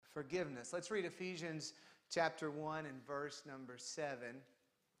forgiveness. Let's read Ephesians chapter 1 and verse number 7.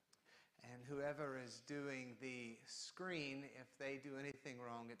 And whoever is doing the screen, if they do anything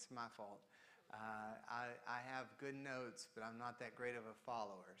wrong, it's my fault. I have good notes, but I'm not that great of a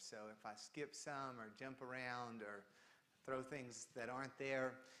follower. So if I skip some or jump around or throw things that aren't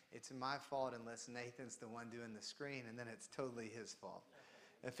there, it's my fault unless Nathan's the one doing the screen, and then it's totally his fault.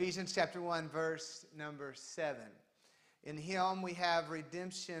 Ephesians chapter 1, verse number 7. In him we have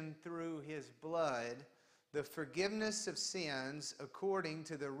redemption through his blood, the forgiveness of sins according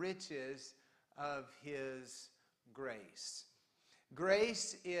to the riches of his grace.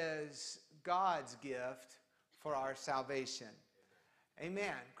 Grace is God's gift for our salvation.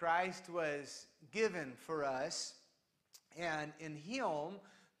 Amen. Christ was given for us, and in him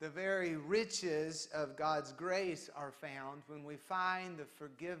the very riches of God's grace are found when we find the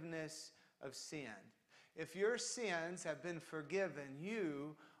forgiveness of sin. If your sins have been forgiven,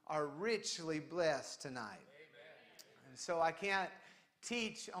 you are richly blessed tonight. Amen. And so I can't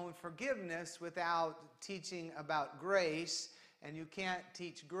teach on forgiveness without teaching about grace, and you can't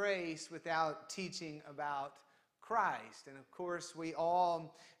teach grace without teaching about Christ. And of course, we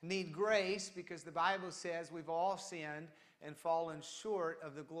all need grace because the Bible says we've all sinned and fallen short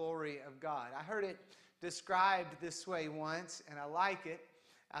of the glory of God. I heard it described this way once, and I like it.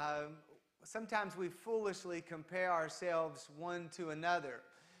 Sometimes we foolishly compare ourselves one to another.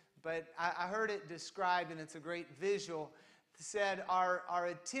 But I heard it described, and it's a great visual. It said our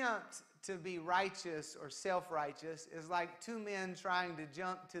attempt to be righteous or self-righteous is like two men trying to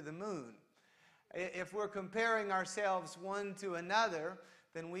jump to the moon. If we're comparing ourselves one to another,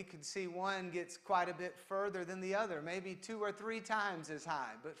 then we could see one gets quite a bit further than the other, maybe 2 or 3 times as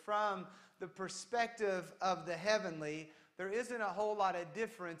high. But from the perspective of the heavenly, there isn't a whole lot of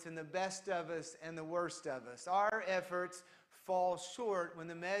difference in the best of us and the worst of us. Our efforts fall short when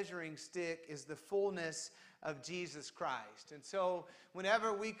the measuring stick is the fullness of Jesus Christ. And so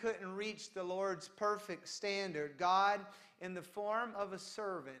whenever we couldn't reach the Lord's perfect standard, God, in the form of a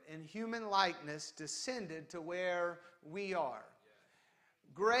servant in human likeness, descended to where we are.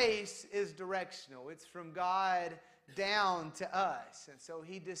 Grace is directional. It's from God down to us. And so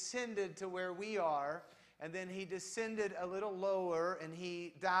he descended to where we are, and then he descended a little lower, and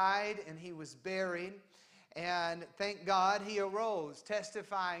he died, and he was buried. And thank God he arose,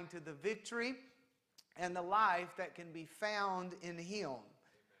 testifying to the victory and the life that can be found in him.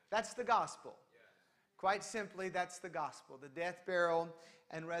 That's the gospel. Quite simply, that's the gospel. The death, burial,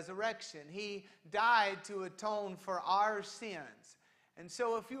 and resurrection. He died to atone for our sins. And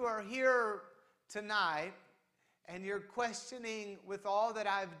so if you are here tonight and you're questioning with all that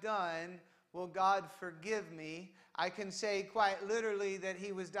I've done, will God forgive me? I can say quite literally that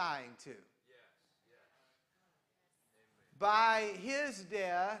he was dying to. By his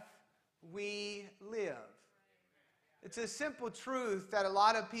death, we live. It's a simple truth that a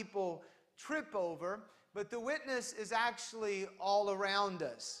lot of people trip over, but the witness is actually all around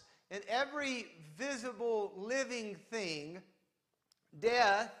us. In every visible living thing,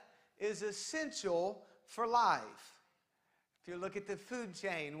 death is essential for life. If you look at the food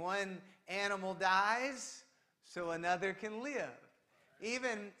chain, one animal dies so another can live.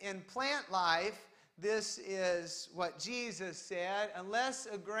 Even in plant life, this is what Jesus said: unless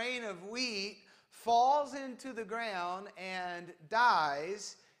a grain of wheat falls into the ground and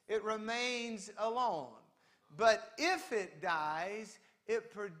dies, it remains alone. But if it dies,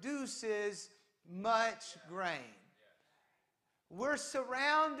 it produces much grain. We're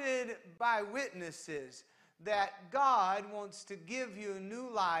surrounded by witnesses that God wants to give you a new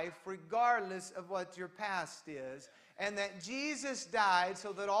life regardless of what your past is, and that Jesus died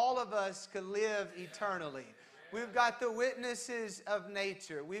so that all of us could live eternally. We've got the witnesses of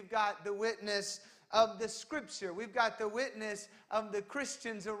nature. We've got the witness of the Scripture. We've got the witness of the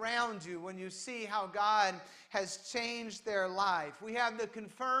Christians around you when you see how God has changed their life. We have the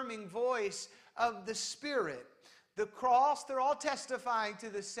confirming voice of the Spirit. The cross, they're all testifying to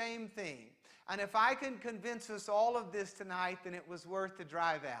the same thing. And if I can convince us all of this tonight, then it was worth the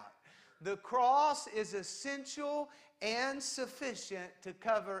drive out. The cross is essential and sufficient to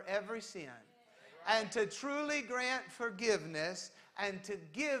cover every sin and to truly grant forgiveness and to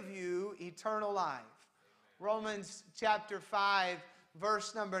give you eternal life. Romans chapter 5,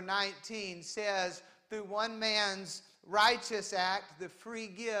 verse number 19 says, through one man's righteous act, the free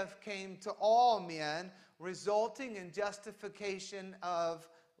gift came to all men, resulting in justification of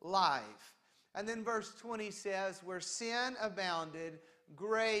life. And then verse 20 says, where sin abounded,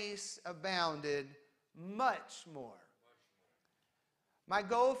 grace abounded much more. My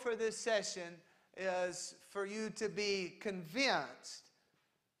goal for this session is for you to be convinced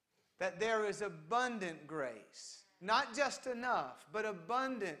that there is abundant grace. Not just enough, but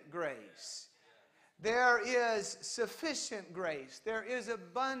abundant grace. There is sufficient grace. There is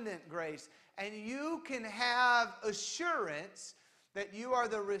abundant grace. And you can have assurance that you are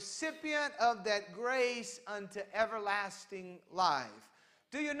the recipient of that grace unto everlasting life.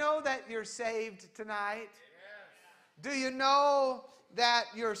 Do you know that you're saved tonight? Yes. Do you know that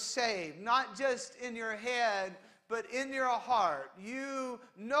you're saved? Not just in your head, but in your heart. You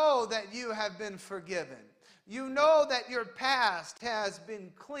know that you have been forgiven. You know that your past has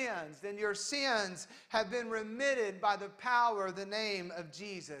been cleansed and your sins have been remitted by the power of the name of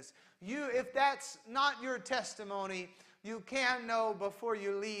Jesus. If that's not your testimony, you can know before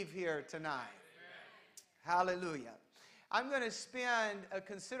you leave here tonight. Hallelujah. I'm going to spend a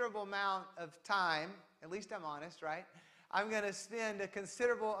considerable amount of time, at least I'm honest, right? I'm going to spend a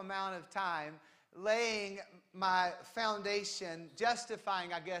considerable amount of time laying my foundation,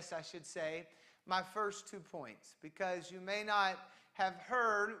 justifying, I guess I should say, my first 2 points, because you may not have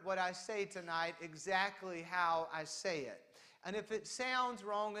heard what I say tonight exactly how I say it. And if it sounds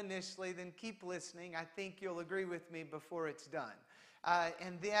wrong initially, then keep listening. I think you'll agree with me before it's done.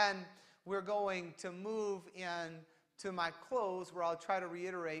 And then we're going to move in to my close, where I'll try to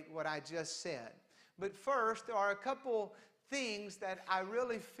reiterate what I just said. But first, there are a couple things that I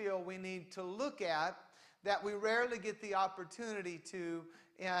really feel we need to look at that we rarely get the opportunity to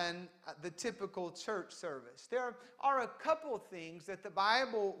in the typical church service. There are a couple things that the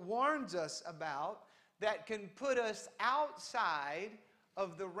Bible warns us about that can put us outside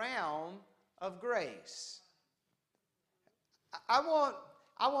of the realm of grace. I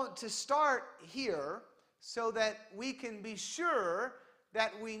want to start here so that we can be sure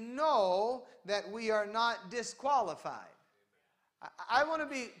that we know that we are not disqualified. I want to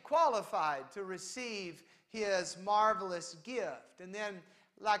be qualified to receive His marvelous gift. And then,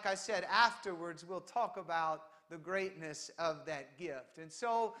 like I said, afterwards we'll talk about the greatness of that gift. And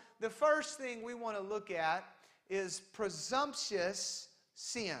so the first thing we want to look at is presumptuous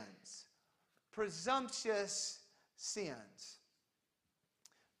sins. Presumptuous sins.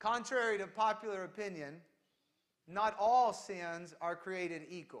 Contrary to popular opinion, not all sins are created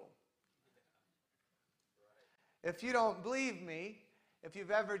equal. If you don't believe me, if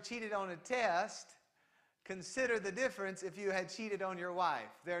you've ever cheated on a test, consider the difference if you had cheated on your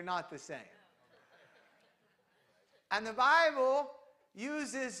wife. They're not the same. And the Bible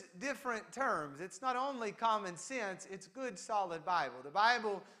uses different terms. It's not only common sense, it's good, solid Bible. The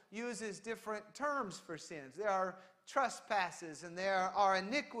Bible uses different terms for sins. There are trespasses, and there are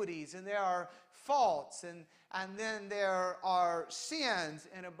iniquities, and there are faults, and then there are sins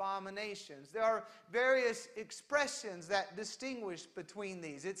and abominations. There are various expressions that distinguish between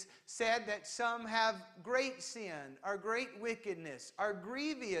these. It's said that some have great sin, or great wickedness, or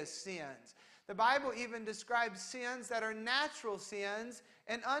grievous sins. The Bible even describes sins that are natural sins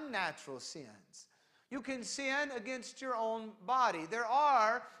and unnatural sins. You can sin against your own body. There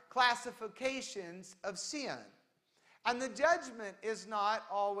are classifications of sin. And the judgment is not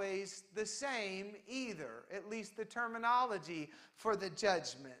always the same either, at least the terminology for the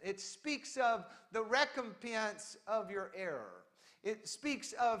judgment. It speaks of the recompense of your error. It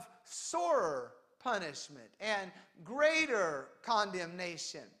speaks of sorer punishment and greater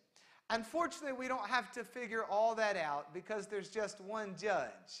condemnation. Unfortunately, we don't have to figure all that out because there's just one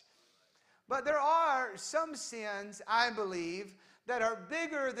judge. But there are some sins, I believe, that are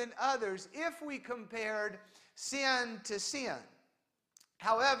bigger than others if we compared sin to sin.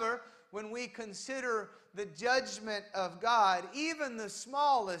 However, when we consider the judgment of God, even the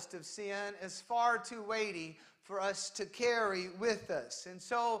smallest of sin is far too weighty for us to carry with us. And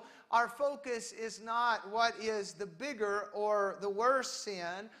so our focus is not what is the bigger or the worse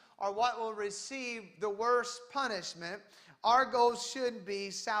sin, or what will receive the worst punishment. Our goal should be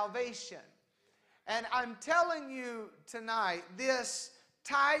salvation. And I'm telling you tonight, this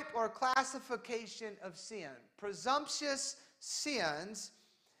type or classification of sin, presumptuous sins,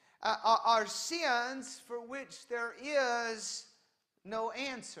 are sins for which there is no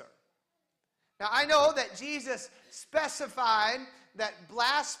answer. Now, I know that Jesus specified that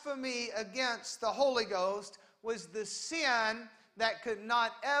blasphemy against the Holy Ghost was the sin that could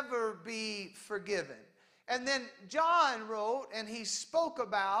not ever be forgiven. And then John wrote and he spoke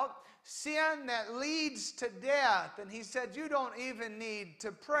about sin that leads to death. And he said, you don't even need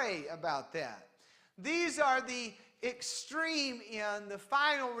to pray about that. These are the extreme end, the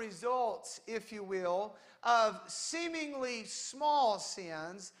final results, if you will, of seemingly small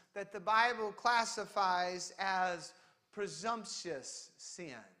sins that the Bible classifies as presumptuous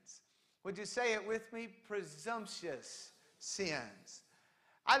sins. Would you say it with me? Presumptuous sins.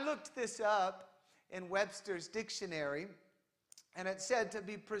 I looked this up in Webster's dictionary, and it said to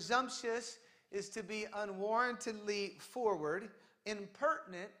be presumptuous is to be unwarrantedly forward,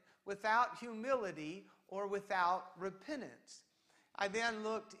 impertinent, without humility, or without repentance. I then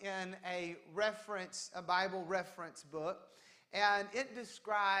looked in a Bible reference book, and it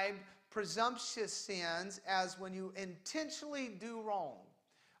described presumptuous sins as when you intentionally do wrong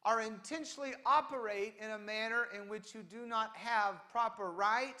or intentionally operate in a manner in which you do not have proper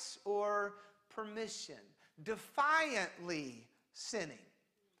rights or permission, defiantly sinning.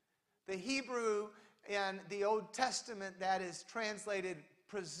 The Hebrew in the Old Testament that is translated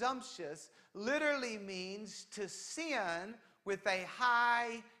presumptuous literally means to sin with a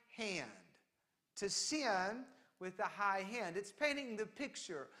high hand. To sin with a high hand. It's painting the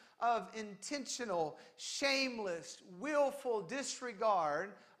picture of intentional, shameless, willful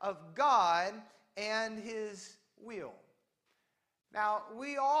disregard of God and His will. Now,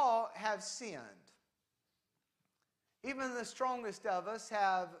 we all have sinned. Even the strongest of us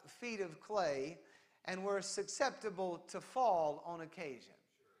have feet of clay, and we're susceptible to fall on occasion.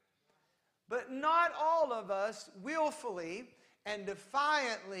 But not all of us willfully and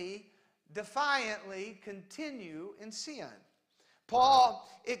defiantly continue in sin. Paul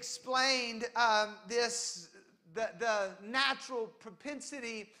explained the natural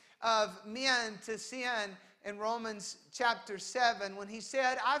propensity of men to sin in Romans chapter 7 when he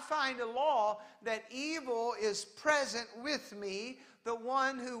said, I find a law that evil is present with me, the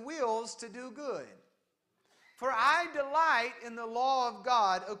one who wills to do good. For I delight in the law of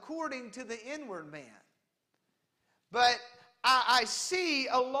God according to the inward man. But I see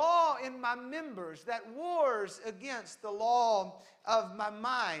a law in my members that wars against the law of my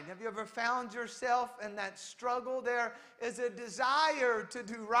mind. Have you ever found yourself in that struggle? There is a desire to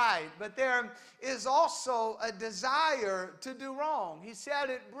do right, but there is also a desire to do wrong. He said,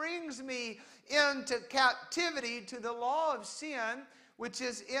 it brings me into captivity to the law of sin, which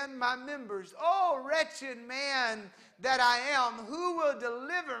is in my members. Oh, wretched man that I am, who will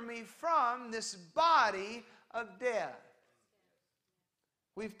deliver me from this body of death?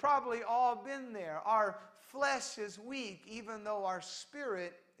 We've probably all been there. Our flesh is weak, even though our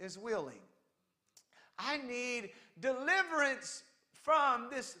spirit is willing. I need deliverance from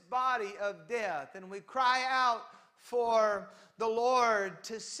this body of death. And we cry out for the Lord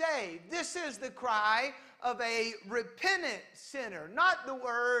to save. This is the cry of a repentant sinner, not the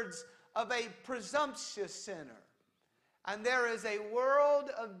words of a presumptuous sinner. And there is a world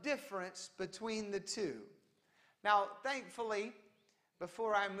of difference between the two. Now, thankfully,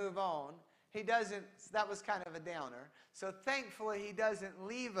 before I move on, that was kind of a downer. So thankfully, he doesn't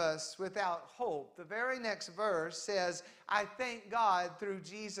leave us without hope. The very next verse says, I thank God through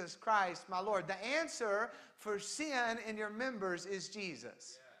Jesus Christ, my Lord. The answer for sin in your members is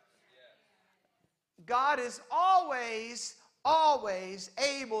Jesus. God is always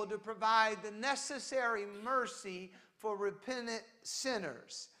able to provide the necessary mercy for repentant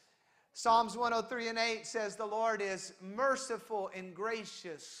sinners. Psalms 103:8 says the Lord is merciful and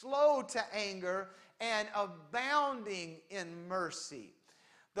gracious, slow to anger, and abounding in mercy.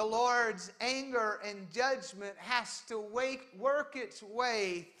 The Lord's anger and judgment has to work its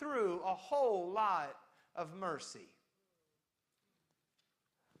way through a whole lot of mercy.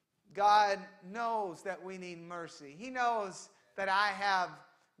 God knows that we need mercy. He knows that I have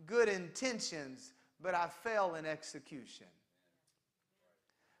good intentions, but I fail in execution.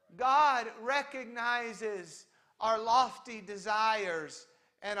 God recognizes our lofty desires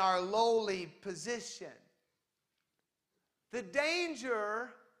and our lowly position. The danger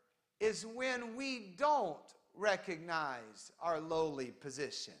is when we don't recognize our lowly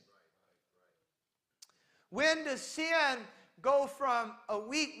position. When does sin go from a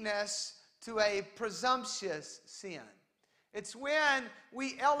weakness to a presumptuous sin? It's when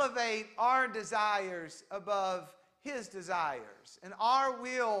we elevate our desires above His desires and our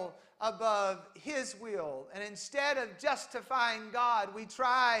will above His will. And instead of justifying God, we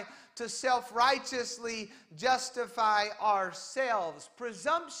try to self-righteously justify ourselves.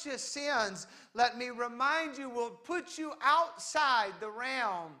 Presumptuous sins, let me remind you, will put you outside the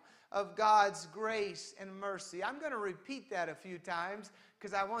realm of God's grace and mercy. I'm going to repeat that a few times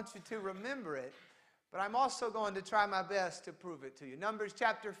because I want you to remember it. But I'm also going to try my best to prove it to you. Numbers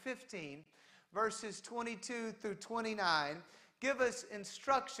chapter 15. Verses 22 through 29 give us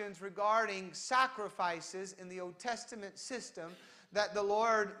instructions regarding sacrifices in the Old Testament system that the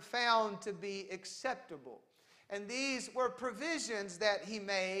Lord found to be acceptable. And these were provisions that He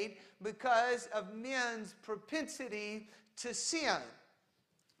made because of men's propensity to sin.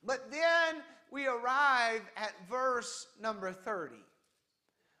 But then we arrive at verse number 30.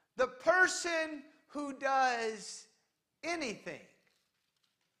 person who does anything,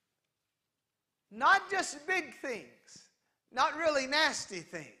 not just big things, not really nasty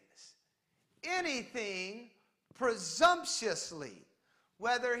things, anything presumptuously,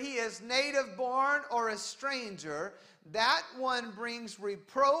 whether he is native born or a stranger, that one brings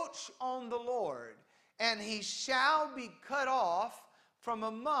reproach on the Lord, and he shall be cut off from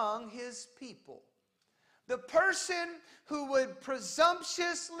among his people. The person who would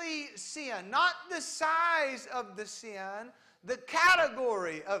presumptuously sin, not the size of the sin, the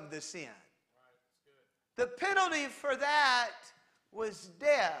category of the sin. The penalty for that was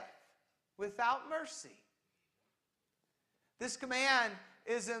death without mercy. This command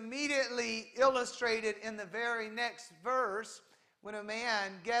is immediately illustrated in the very next verse when a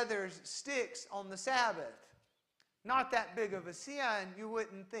man gathers sticks on the Sabbath. Not that big of a sin, you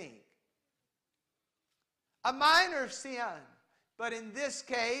wouldn't think. A minor sin, but in this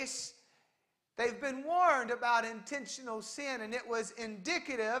case, they've been warned about intentional sin, and it was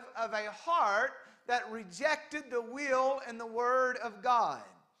indicative of a heart that rejected the will and the word of God.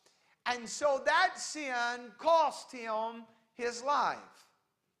 And so that sin cost him his life.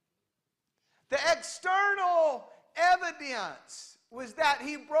 The external evidence was that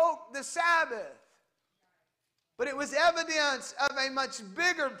he broke the Sabbath. But it was evidence of a much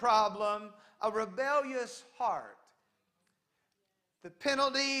bigger problem, a rebellious heart. The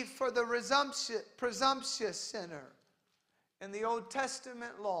penalty for the presumptuous sinner in the Old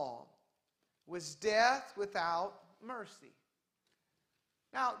Testament law was death without mercy.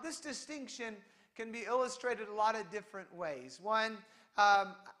 Now, this distinction can be illustrated a lot of different ways. One,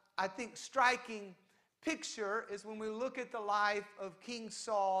 I think, striking picture is when we look at the life of King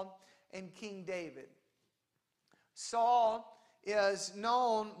Saul and King David. Saul is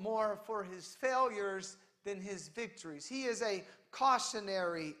known more for his failures than his victories. He is a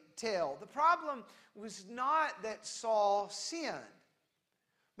cautionary tale. The problem was not that Saul sinned,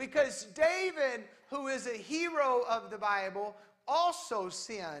 because David, who is a hero of the Bible, also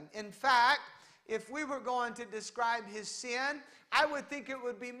sinned. In fact, if we were going to describe his sin, I would think it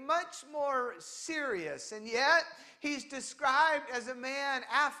would be much more serious. And yet, he's described as a man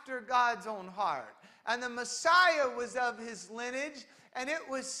after God's own heart. And the Messiah was of his lineage, and it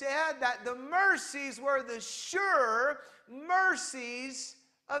was said that the mercies were the sure mercies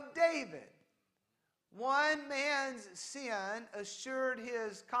of David. One man's sin assured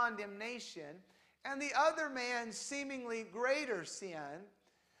his condemnation, and the other man's seemingly greater sin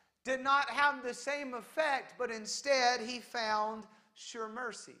did not have the same effect, but instead he found sure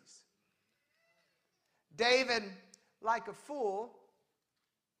mercies. David, like a fool,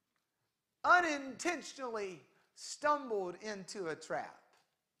 unintentionally stumbled into a trap.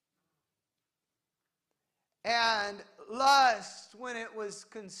 And lust, when it was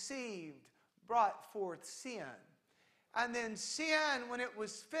conceived, brought forth sin. And then sin, when it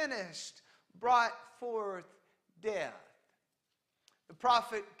was finished, brought forth death. The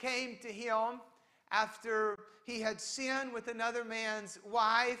prophet came to him after he had sinned with another man's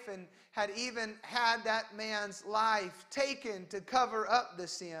wife and had even had that man's life taken to cover up the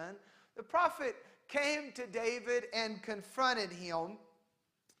sin. The prophet came to David and confronted him.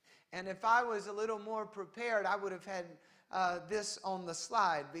 And if I was a little more prepared, I would have had this on the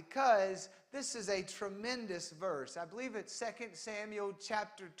slide, because this is a tremendous verse. I believe it's 2 Samuel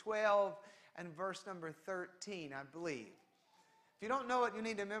chapter 12 and verse number 13, I believe. If you don't know it, you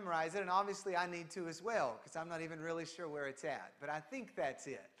need to memorize it, and obviously I need to as well, because I'm not even really sure where it's at. But I think that's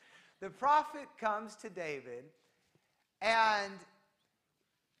it. The prophet comes to David, and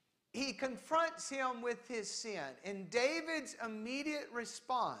he confronts him with his sin. In David's immediate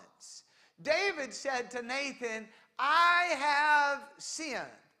response, David said to Nathan, "I have sinned."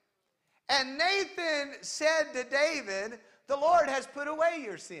 And Nathan said to David, "The Lord has put away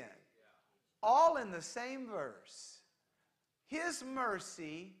your sin." All in the same verse. His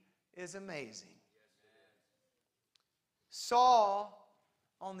mercy is amazing. Saul,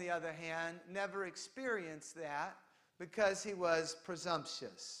 on the other hand, never experienced that because he was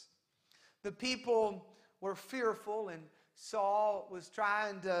presumptuous. The people were fearful, and Saul was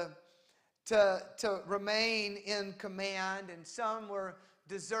trying to remain in command, and some were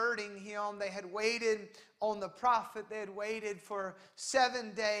deserting him. They had waited on the prophet. They had waited for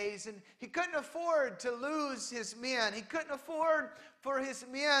 7 days, and he couldn't afford to lose his men. He couldn't afford for his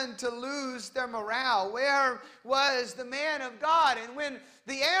men to lose their morale. Where was the man of God? And when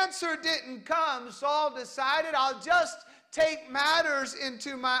the answer didn't come, Saul decided, "I'll just take matters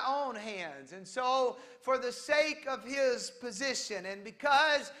into my own hands." And so, for the sake of his position and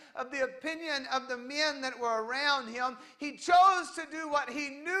because of the opinion of the men that were around him, he chose to do what he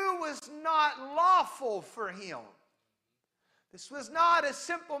knew was was not lawful for him. This was not a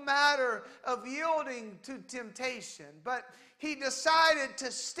simple matter of yielding to temptation, but he decided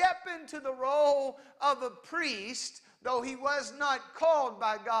to step into the role of a priest, though he was not called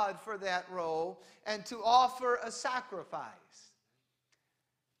by God for that role, and to offer a sacrifice.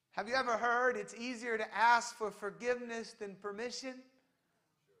 Have you ever heard it's easier to ask for forgiveness than permission?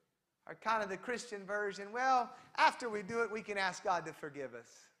 Or kind of the Christian version, well, after we do it, we can ask God to forgive us.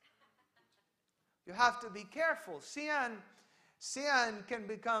 You have to be careful. Sin can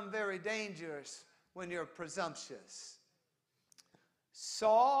become very dangerous when you're presumptuous.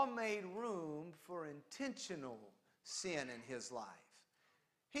 Saul made room for intentional sin in his life.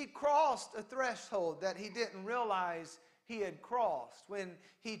 He crossed a threshold that he didn't realize he had crossed when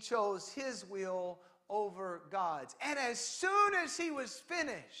he chose his will over God's. And as soon as he was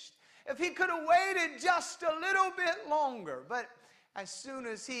finished, if he could have waited just a little bit longer, but as soon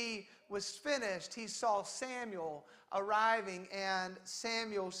as he was finished, he saw Samuel arriving, and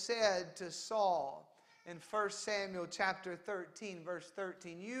Samuel said to Saul in 1 Samuel chapter 13, verse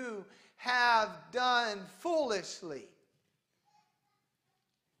 13, "You have done foolishly."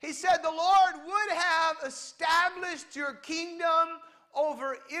 He said the Lord would have established your kingdom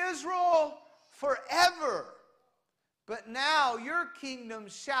over Israel forever. But now your kingdom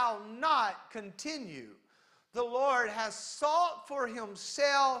shall not continue. The Lord has sought for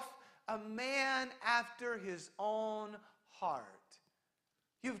himself a man after his own heart.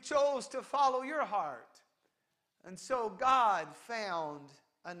 You've chose to follow your heart. And so God found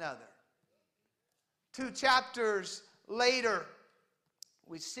another. 2 chapters later,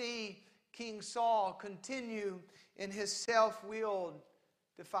 we see King Saul continue in his self-willed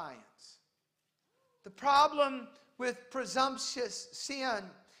defiance. The problem with presumptuous sin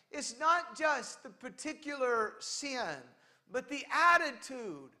is not just the particular sin, but the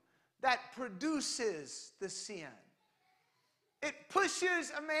attitude that produces the sin. It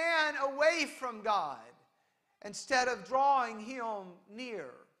pushes a man away from God instead of drawing him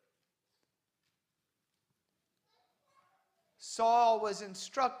near. Saul was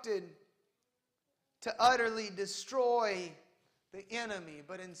instructed to utterly destroy the enemy,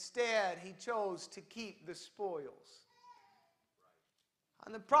 but instead he chose to keep the spoils.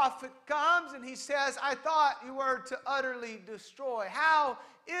 And the prophet comes and he says, "I thought you were to utterly destroy. How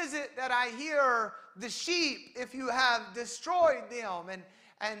is it that I hear the sheep if you have destroyed them?"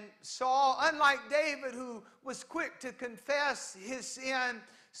 And Saul, unlike David, who was quick to confess his sin,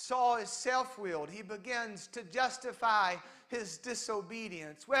 Saul is self-willed. He begins to justify his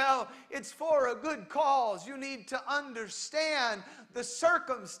disobedience. Well, it's for a good cause. You need to understand the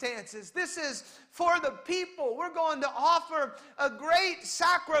circumstances. This is for the people. We're going to offer a great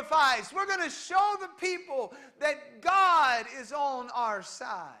sacrifice. We're going to show the people that God is on our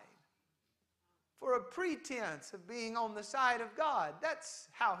side. For a pretense of being on the side of God. That's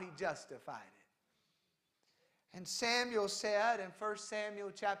how he justified it. And Samuel said in 1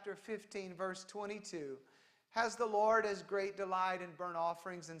 Samuel chapter 15, verse 22, "Has the Lord as great delight in burnt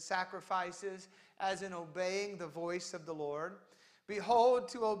offerings and sacrifices as in obeying the voice of the Lord? Behold,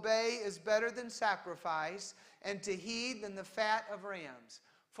 to obey is better than sacrifice, and to heed than the fat of rams.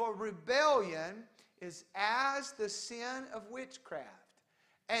 For rebellion is as the sin of witchcraft,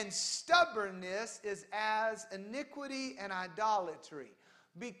 and stubbornness is as iniquity and idolatry.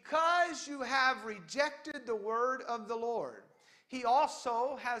 Because you have rejected the word of the Lord, he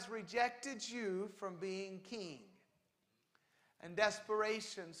also has rejected you from being king." In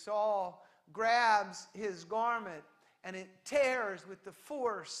desperation, Saul grabs his garment and it tears with the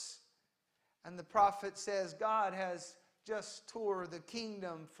force. And the prophet says, "God has just tore the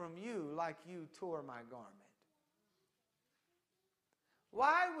kingdom from you like you tore my garment."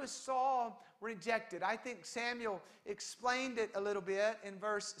 Why was Saul rejected? I think Samuel explained it a little bit in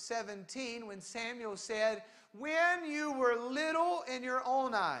verse 17 when Samuel said, "When you were little in your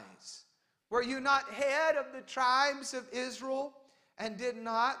own eyes, were you not head of the tribes of Israel? And did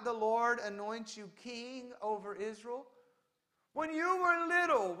not the Lord anoint you king over Israel?" When you were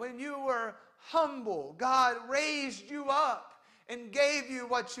little, when you were humble, God raised you up and gave you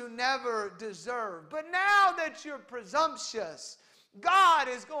what you never deserved. But now that you're presumptuous, God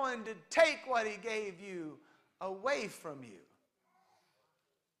is going to take what he gave you away from you.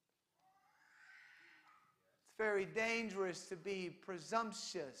 It's very dangerous to be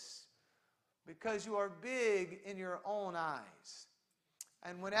presumptuous because you are big in your own eyes.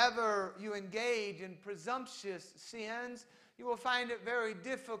 And whenever you engage in presumptuous sins, you will find it very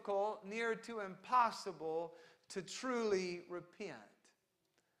difficult, near to impossible, to truly repent.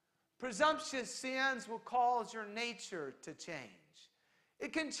 Presumptuous sins will cause your nature to change.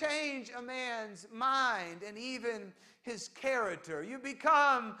 It can change a man's mind and even his character. You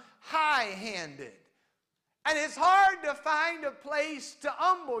become high-handed. And it's hard to find a place to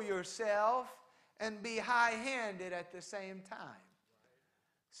humble yourself and be high-handed at the same time.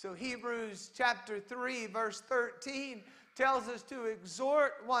 So Hebrews chapter 3, verse 13 tells us to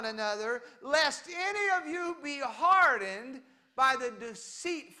exhort one another, lest any of you be hardened by the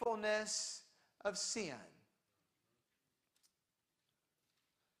deceitfulness of sin.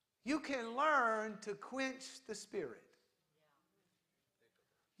 You can learn to quench the Spirit.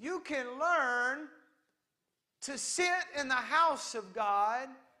 You can learn to sit in the house of God,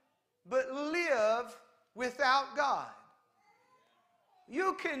 but live without God.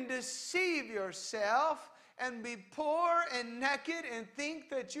 You can deceive yourself and be poor and naked and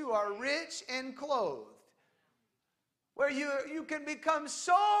think that you are rich and clothed. Where you can become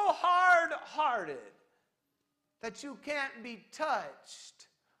so hard-hearted that you can't be touched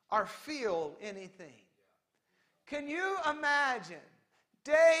or feel anything. Can you imagine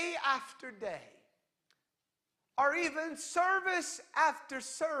day after day, or even service after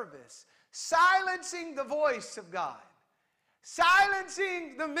service, silencing the voice of God,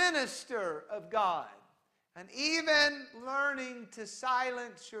 silencing the minister of God, and even learning to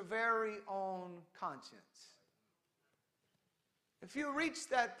silence your very own conscience? If you reach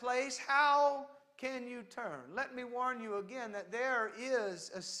that place, how can you turn? Let me warn you again that there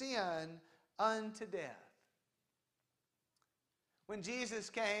is a sin unto death. When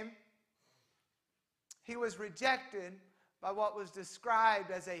Jesus came, he was rejected by what was described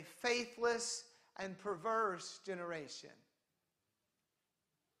as a faithless and perverse generation.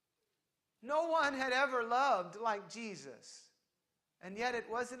 No one had ever loved like Jesus, and yet it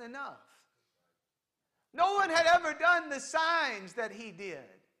wasn't enough. No one had ever done the signs that he did,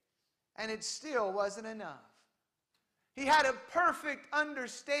 and it still wasn't enough. He had a perfect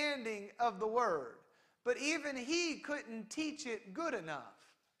understanding of the Word, but even he couldn't teach it good enough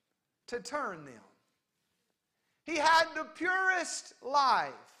to turn them. He had the purest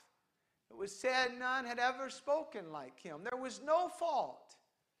life. It was said none had ever spoken like him. There was no fault,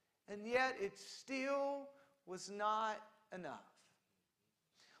 and yet it still was not enough.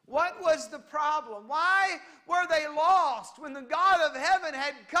 What was the problem? Why were they lost when the God of heaven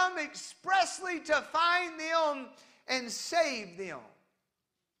had come expressly to find them and save them?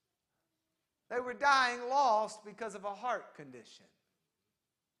 They were dying lost because of a heart condition.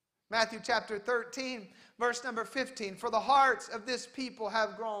 Matthew chapter 13, verse number 15. For the hearts of this people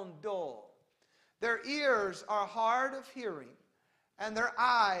have grown dull. Their ears are hard of hearing, and their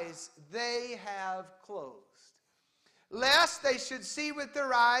eyes they have closed. Lest they should see with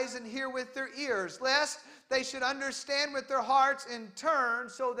their eyes and hear with their ears, lest they should understand with their hearts and turn,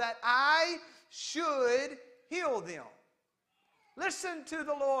 so that I should heal them. Listen to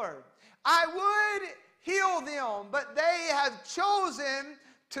the Lord. I would heal them, but they have chosen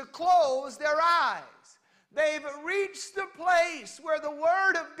to close their eyes. They've reached the place where the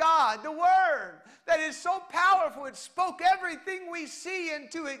Word of God, the Word that is so powerful, it spoke everything we see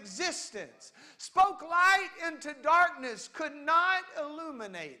into existence, spoke light into darkness, could not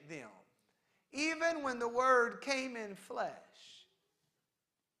illuminate them, even when the Word came in flesh.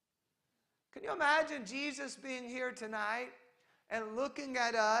 Can you imagine Jesus being here tonight and looking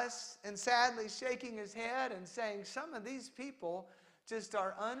at us and sadly shaking his head and saying, some of these people just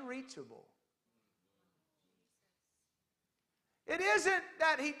are unreachable? It isn't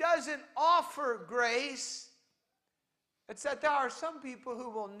that he doesn't offer grace. It's that there are some people who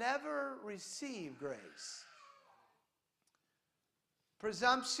will never receive grace.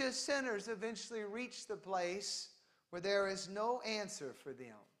 Presumptuous sinners eventually reach the place where there is no answer for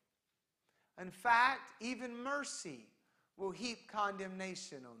them. In fact, even mercy will heap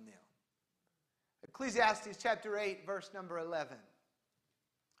condemnation on them. Ecclesiastes chapter 8, verse number 11.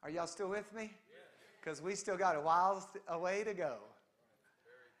 Are y'all still with me? Because we still got a way to go.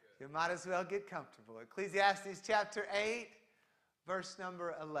 You might as well get comfortable. Ecclesiastes chapter 8, verse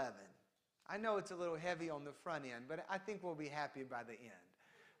number 11. I know it's a little heavy on the front end, but I think we'll be happy by the end.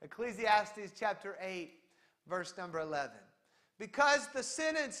 Ecclesiastes chapter 8, verse number 11. Because the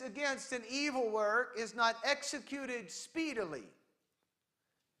sentence against an evil work is not executed speedily,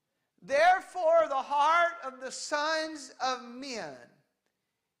 therefore the heart of the sons of men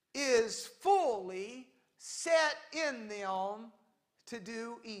is fully set in them to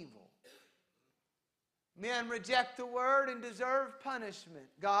do evil. Men reject the word and deserve punishment.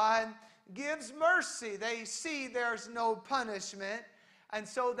 God gives mercy. They see there's no punishment, and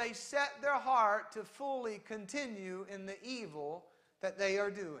so they set their heart to fully continue in the evil that they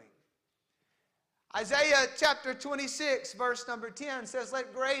are doing. Isaiah chapter 26, verse number 10 says,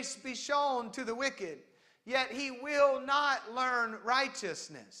 "Let grace be shown to the wicked, yet he will not learn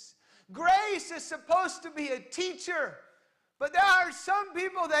righteousness." Grace is supposed to be a teacher, but there are some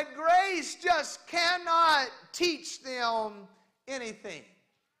people that grace just cannot teach them anything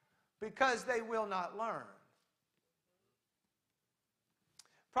because they will not learn.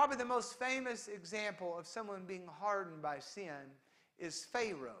 Probably the most famous example of someone being hardened by sin is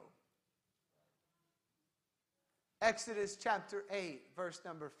Pharaoh. Exodus chapter 8, verse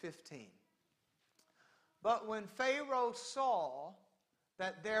number 15. "But when Pharaoh saw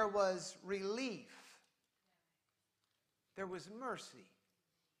that there was relief, there was mercy."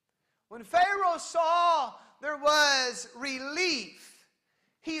 When Pharaoh saw there was relief,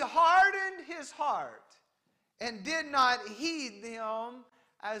 he hardened his heart and did not heed them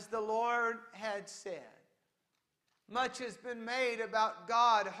as the Lord had said. Much has been made about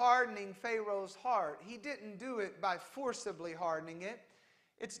God hardening Pharaoh's heart. He didn't do it by forcibly hardening it.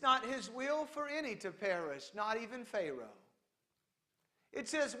 It's not his will for any to perish, not even Pharaoh.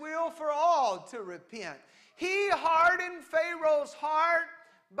 It's his will for all to repent. He hardened Pharaoh's heart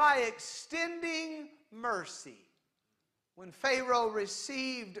by extending mercy. When Pharaoh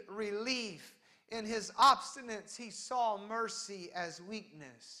received relief in his obstinance, he saw mercy as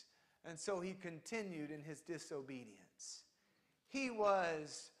weakness. And so he continued in his disobedience. He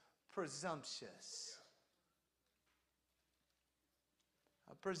was presumptuous.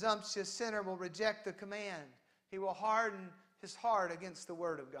 A presumptuous sinner will reject the command. He will harden his heart against the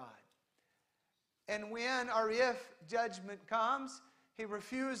word of God. And when or if judgment comes, he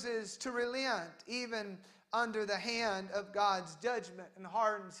refuses to relent even under the hand of God's judgment and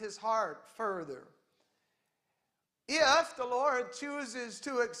hardens his heart further. If the Lord chooses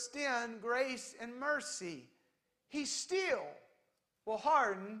to extend grace and mercy, he still will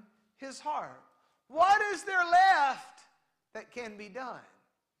harden his heart. What is there left that can be done?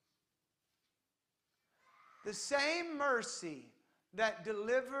 The same mercy that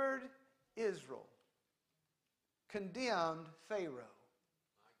delivered Israel condemned Pharaoh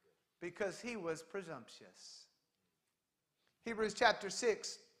because he was presumptuous. Hebrews chapter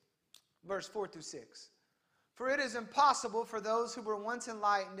 6, verse 4 through 6. "For it is impossible for those who were once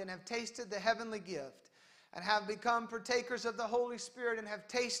enlightened and have tasted the heavenly gift and have become partakers of the Holy Spirit and have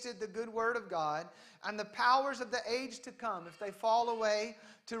tasted the good word of God and the powers of the age to come, if they fall away,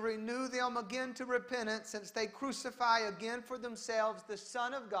 to renew them again to repentance, since they crucify again for themselves the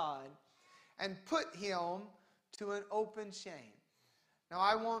Son of God and put him to an open shame." Now,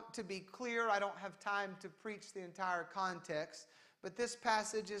 I want to be clear. I don't have time to preach the entire context, but this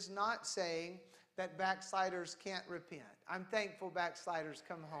passage is not saying that backsliders can't repent. I'm thankful backsliders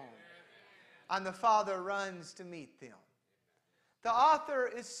come home, and the Father runs to meet them. The author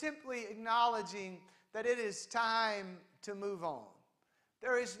is simply acknowledging that it is time to move on.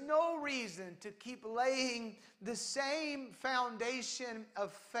 There is no reason to keep laying the same foundation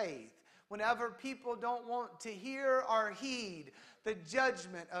of faith whenever people don't want to hear or heed the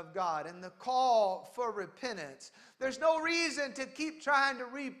judgment of God and the call for repentance. There's no reason to keep trying to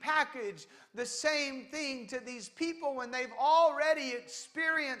repackage the same thing to these people when they've already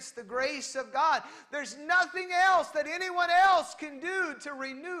experienced the grace of God. There's nothing else that anyone else can do to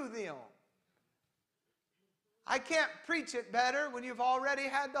renew them. I can't preach it better when you've already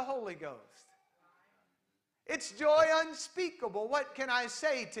had the Holy Ghost. It's joy unspeakable. What can I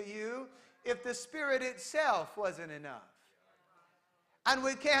say to you if the Spirit itself wasn't enough? And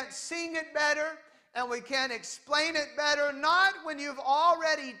we can't sing it better, and we can't explain it better, not when you've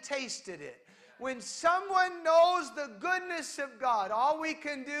already tasted it. When someone knows the goodness of God, all we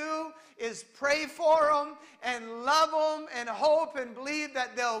can do is pray for them and love them and hope and believe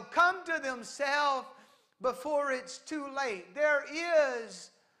that they'll come to themselves before it's too late. There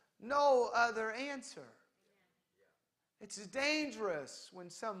is no other answer. It's dangerous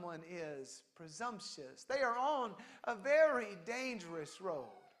when someone is presumptuous. They are on a very dangerous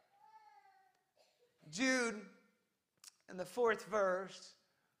road. Jude, in the 4th verse,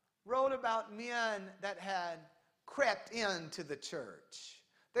 wrote about men that had crept into the church.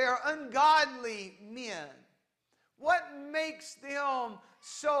 They are ungodly men. What makes them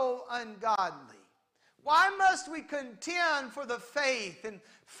so ungodly? Why must we contend for the faith and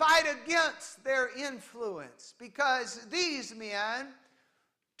fight against their influence? Because these men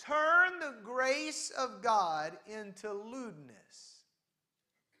turn the grace of God into lewdness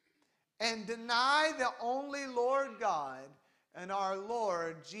and deny the only Lord God and our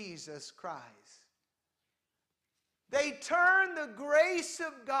Lord Jesus Christ. They turn the grace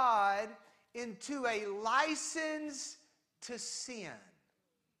of God into a license to sin.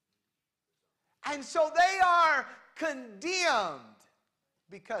 And so they are condemned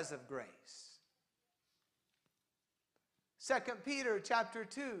because of grace. 2 Peter chapter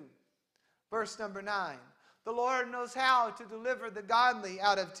 2, verse number 9. The Lord knows how to deliver the godly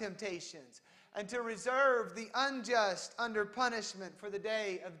out of temptations and to reserve the unjust under punishment for the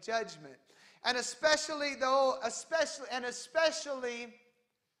day of judgment. And especially,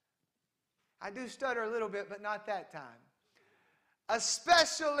 I do stutter a little bit, but not that time.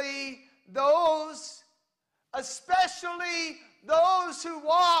 Especially those who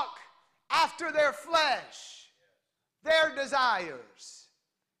walk after their flesh, their desires,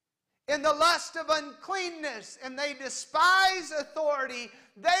 in the lust of uncleanness, and they despise authority.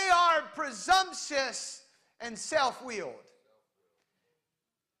 They are presumptuous and self-willed.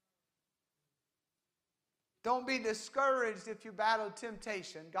 Don't be discouraged if you battle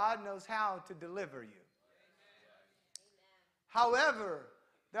temptation. God knows how to deliver you. However,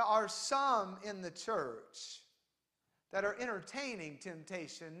 there are some in the church that are entertaining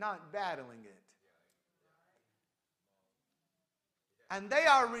temptation, not battling it. And they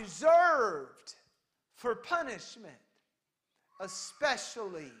are reserved for punishment,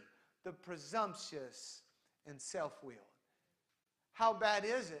 especially the presumptuous and self-willed. How bad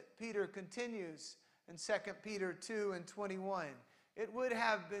is it? Peter continues in 2 Peter 2 and 21. It would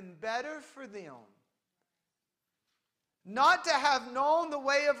have been better for them not to have known the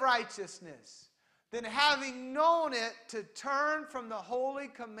way of righteousness than having known it to turn from the holy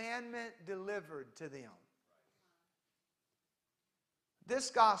commandment delivered to them.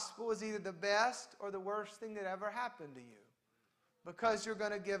 This gospel is either the best or the worst thing that ever happened to you, because you're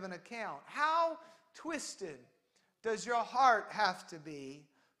going to give an account. How twisted does your heart have to be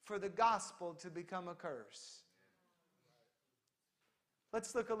for the gospel to become a curse?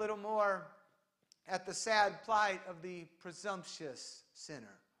 Let's look a little more at the sad plight of the presumptuous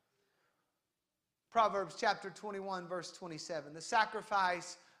sinner. Proverbs chapter 21, verse 27. The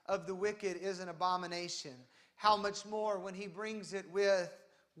sacrifice of the wicked is an abomination. How much more when he brings it with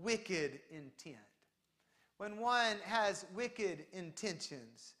wicked intent? When one has wicked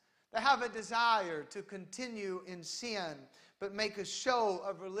intentions, they have a desire to continue in sin, but make a show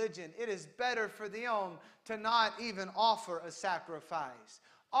of religion, it is better for them to not even offer a sacrifice.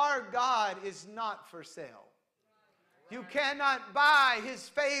 Our God is not for sale. You cannot buy His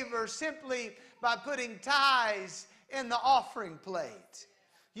favor simply by putting tithes in the offering plate.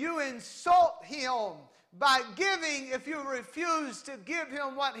 You insult Him by giving if you refuse to give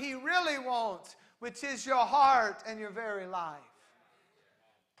Him what He really wants, which is your heart and your very life.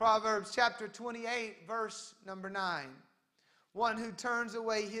 Proverbs chapter 28, verse number 9. One who turns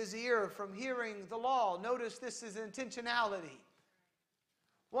away his ear from hearing the law. Notice this is intentionality.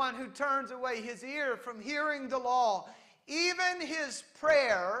 One who turns away his ear from hearing the law. Even his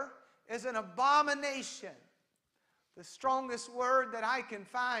prayer is an abomination. The strongest word that I can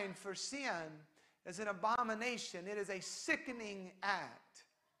find for sin is an abomination. It is a sickening act.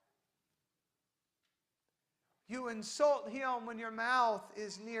 You insult Him when your mouth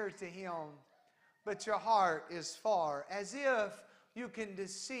is near to Him, but your heart is far, as if you can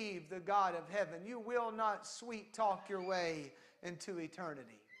deceive the God of heaven. You will not sweet talk your way into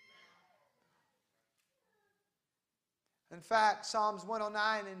eternity. In fact, Psalms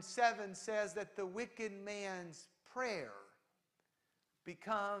 109 and 7 says that the wicked man's prayer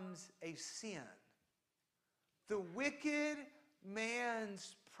becomes a sin. The wicked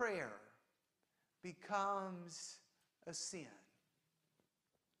man's prayer becomes a sin.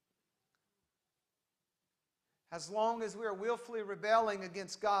 As long as we are willfully rebelling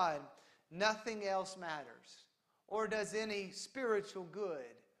against God, nothing else matters or does any spiritual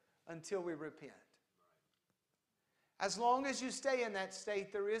good until we repent. As long as you stay in that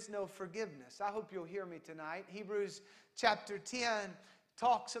state, there is no forgiveness. I hope you'll hear me tonight. Hebrews chapter 10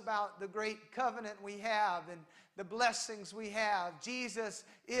 talks about the great covenant we have and the blessings we have. Jesus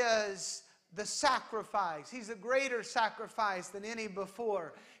is the sacrifice. He's a greater sacrifice than any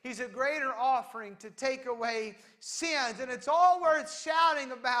before. He's a greater offering to take away sins. And it's all worth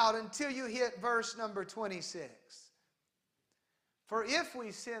shouting about until you hit verse number 26. For if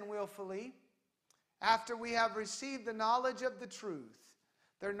we sin willfully, after we have received the knowledge of the truth,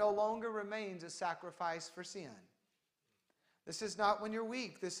 there no longer remains a sacrifice for sin. This is not when you're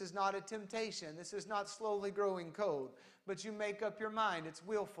weak. This is not a temptation. This is not slowly growing cold. But you make up your mind. It's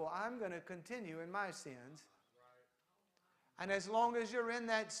willful. I'm going to continue in my sins. And as long as you're in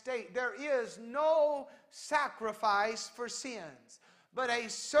that state, there is no sacrifice for sins, but a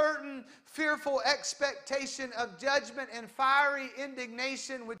certain fearful expectation of judgment and fiery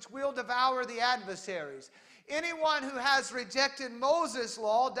indignation which will devour the adversaries. anyone who has rejected Moses'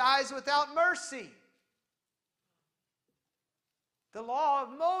 law dies without mercy. The law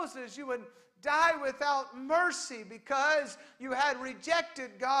of Moses, you would die without mercy because you had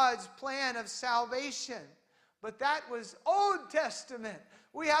rejected God's plan of salvation. But that was Old Testament.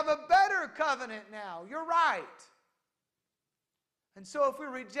 We have a better covenant now. You're right. And so if we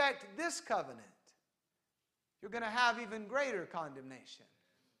reject this covenant, you're going to have even greater condemnation.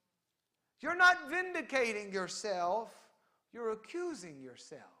 You're not vindicating yourself, you're accusing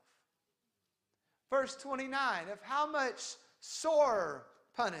yourself. Verse 29, of how much sore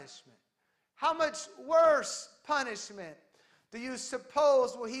punishment, how much worse punishment do you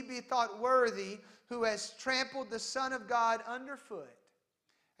suppose will he be thought worthy who has trampled the Son of God underfoot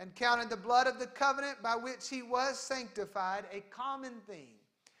and counted the blood of the covenant by which he was sanctified a common thing,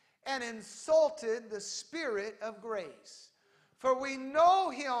 and insulted the Spirit of grace? For we know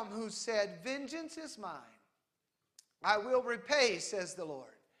him who said, vengeance is mine, I will repay, says the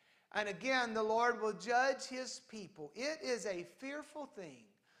Lord. And again, the Lord will judge his people. It is a fearful thing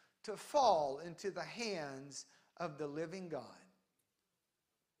to fall into the hands of the living God.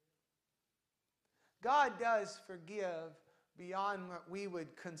 God does forgive beyond what we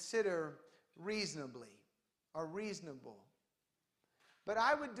would consider reasonably or reasonable. But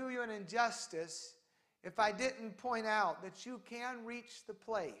I would do you an injustice if I didn't point out that you can reach the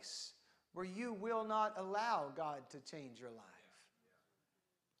place where you will not allow God to change your life.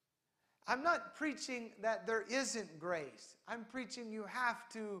 I'm not preaching that there isn't grace. I'm preaching you have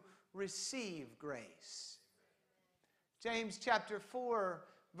to receive grace. James chapter 4,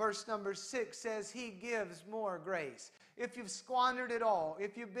 verse number 6 says he gives more grace. If you've squandered it all,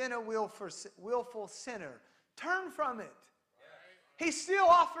 if you've been a willful sinner, turn from it. He's still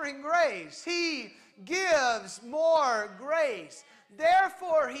offering grace. He gives more grace.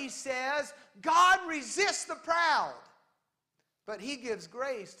 Therefore, he says, God resists the proud, but he gives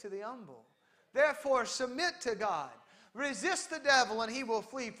grace to the humble. Therefore, submit to God. Resist the devil, and he will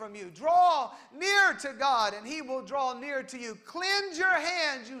flee from you. Draw near to God, and he will draw near to you. Cleanse your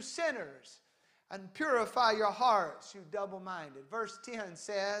hands, you sinners, and purify your hearts, you double-minded. Verse 10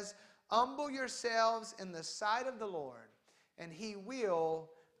 says, humble yourselves in the sight of the Lord, and he will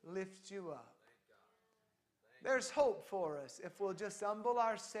lift you up. There's hope for us if we'll just humble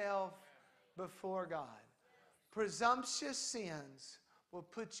ourselves before God. Presumptuous sins will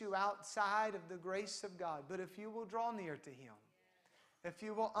put you outside of the grace of God. But if you will draw near to him, if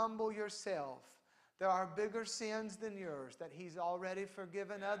you will humble yourself, there are bigger sins than yours that he's already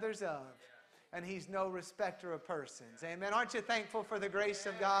forgiven others of. And he's no respecter of persons. Amen. Aren't you thankful for the grace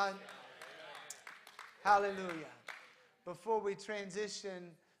of God? Hallelujah. Before we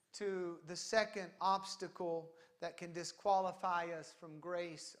transition to the second obstacle that can disqualify us from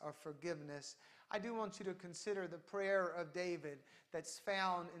grace or forgiveness, I do want you to consider the prayer of David that's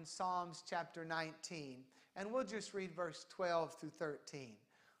found in Psalms chapter 19. And we'll just read verse 12 through 13.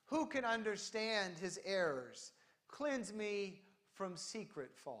 Who can understand his errors? Cleanse me from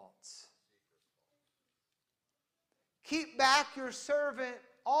secret faults. Keep back your servant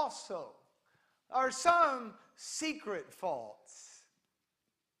also. There are some secret faults.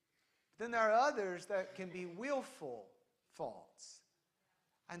 Then there are others that can be willful faults.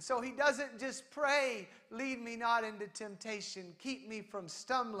 And so he doesn't just pray, lead me not into temptation, keep me from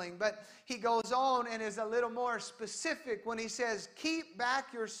stumbling. But he goes on and is a little more specific when he says, keep back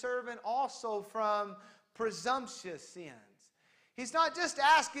your servant also from presumptuous sins. He's not just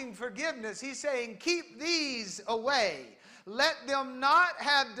asking forgiveness. He's saying, keep these away. Let them not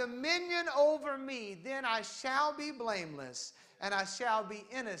have dominion over me. Then I shall be blameless, and I shall be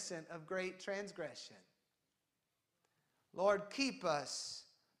innocent of great transgression. Lord, keep us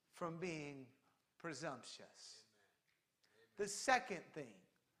from being presumptuous. The second thing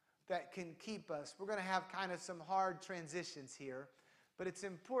that can keep us, we're going to have kind of some hard transitions here, but it's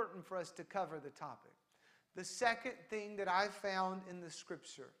important for us to cover the topic. The second thing that I found in the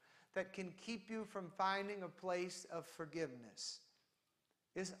Scripture that can keep you from finding a place of forgiveness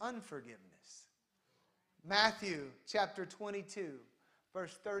is unforgiveness. Matthew chapter 22,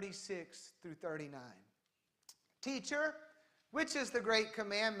 verse 36 through 39. Teacher, which is the great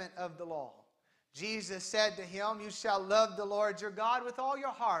commandment of the law? Jesus said to him, you shall love the Lord your God with all your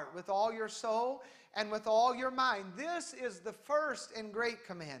heart, with all your soul, and with all your mind. This is the first and great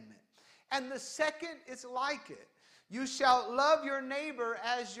commandment. And the second is like it. You shall love your neighbor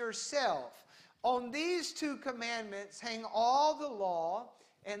as yourself. On these two commandments hang all the law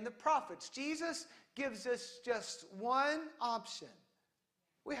and the prophets. Jesus gives us just one option.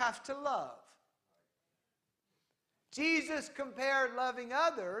 We have to love. Jesus compared loving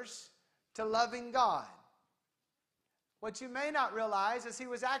others to loving God. What you may not realize is he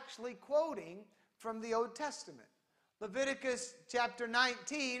was actually quoting from the Old Testament. Leviticus chapter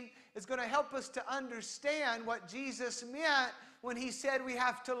 19 is going to help us to understand what Jesus meant when he said we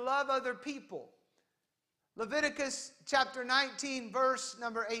have to love other people. Leviticus chapter 19, verse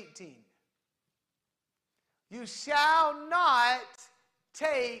number 18. You shall not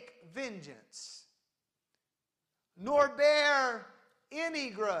take vengeance, nor bear any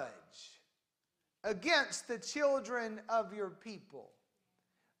grudge against the children of your people,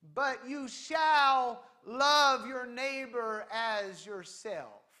 but you shall love your neighbor as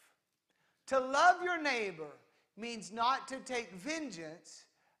yourself. To love your neighbor means not to take vengeance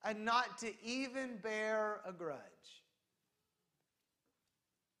and not to even bear a grudge.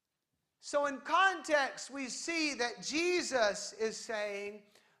 So in context, we see that Jesus is saying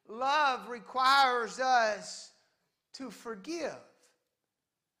love requires us to forgive.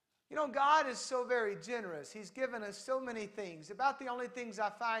 You know, God is so very generous. He's given us so many things. About the only things I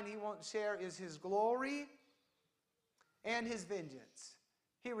find He won't share is His glory and His vengeance.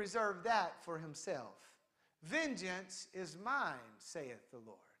 He reserved that for Himself. Vengeance is mine, saith the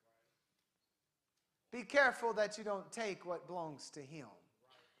Lord. Be careful that you don't take what belongs to Him.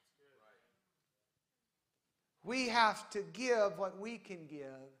 We have to give what we can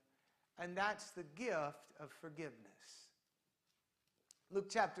give, and that's the gift of forgiveness. Luke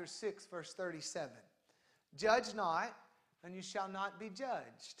chapter 6, verse 37. Judge not, and you shall not be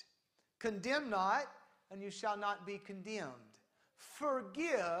judged. Condemn not, and you shall not be condemned.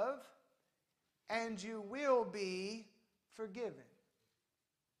 Forgive, and you will be forgiven.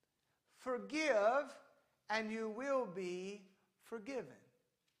 Forgive, and you will be forgiven.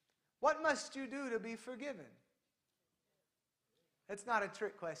 What must you do to be forgiven? It's not a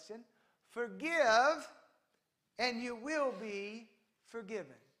trick question. Forgive, and you will be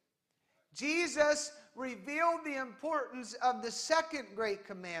forgiven. Jesus revealed the importance of the second great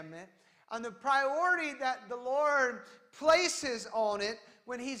commandment and the priority that the Lord places on it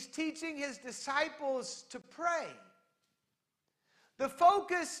when He's teaching His disciples to pray. The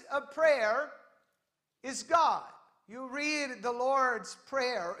focus of prayer is God. You read the Lord's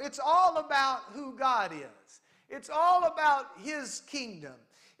Prayer. It's all about who God is. It's all about His kingdom.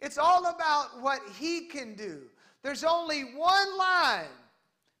 It's all about what He can do. There's only one line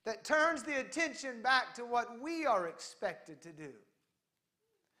that turns the attention back to what we are expected to do.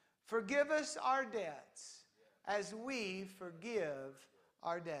 Forgive us our debts as we forgive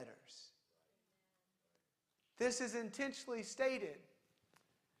our debtors. This is intentionally stated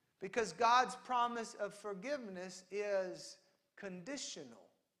because God's promise of forgiveness is conditional.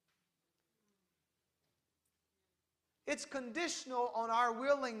 It's conditional on our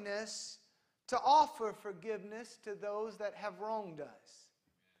willingness to offer forgiveness to those that have wronged us.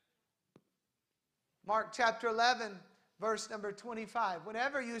 Mark chapter 11, verse number 25.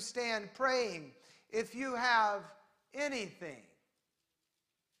 Whenever you stand praying, if you have anything.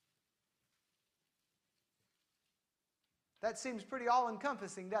 That seems pretty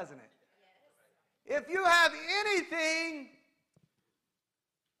all-encompassing, doesn't it? Yes. If you have anything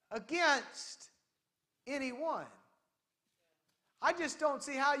against anyone. I just don't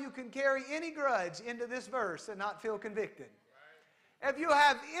see how you can carry any grudge into this verse and not feel convicted. If you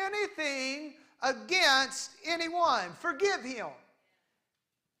have anything against anyone, forgive him.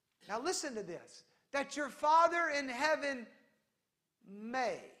 Now listen to this. That your Father in heaven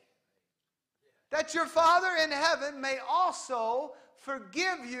may. That your Father in heaven may also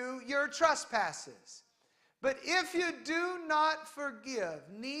forgive you your trespasses. But if you do not forgive,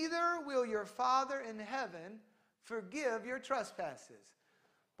 neither will your Father in heaven forgive your trespasses.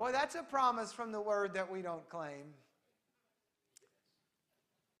 Boy, that's a promise from the Word that we don't claim.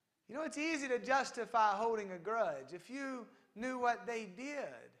 You know, it's easy to justify holding a grudge. If you knew what they did,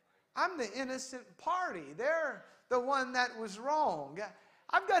 I'm the innocent party. They're the one that was wrong.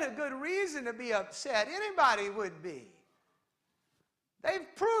 I've got a good reason to be upset. Anybody would be. They've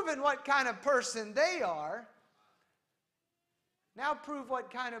proven what kind of person they are. Now prove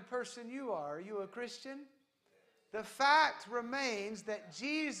what kind of person you are. Are you a Christian? The fact remains that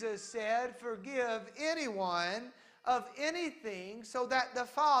Jesus said, forgive anyone of anything so that the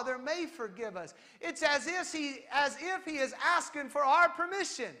Father may forgive us. It's as if he is asking for our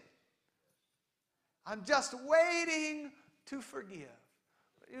permission. I'm just waiting to forgive.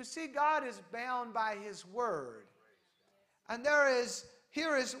 You see, God is bound by His Word. And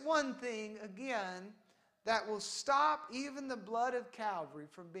here is one thing, again, that will stop even the blood of Calvary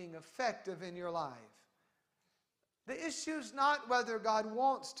from being effective in your life. The issue is not whether God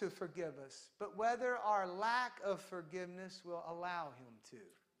wants to forgive us, but whether our lack of forgiveness will allow Him to.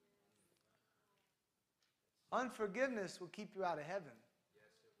 Unforgiveness will keep you out of heaven.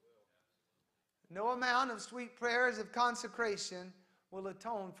 No amount of sweet prayers of consecration will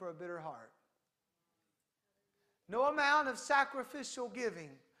atone for a bitter heart. No amount of sacrificial giving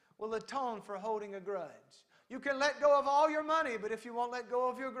will atone for holding a grudge. You can let go of all your money, but if you won't let go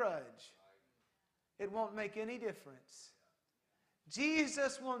of your grudge, it won't make any difference.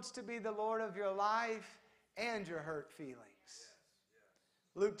 Jesus wants to be the Lord of your life and your hurt feelings.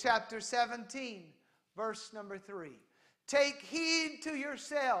 Luke chapter 17, verse number 3. Take heed to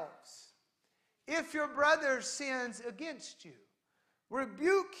yourselves. If your brother sins against you,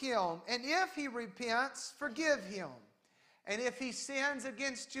 rebuke him, and if he repents, forgive him. And if he sins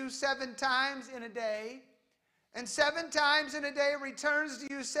against you 7 times in a day, and 7 times in a day returns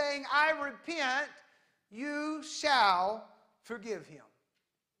to you saying, I repent, you shall forgive him.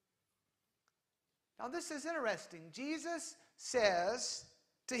 Now this is interesting. Jesus says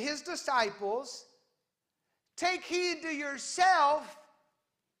to his disciples, take heed to yourself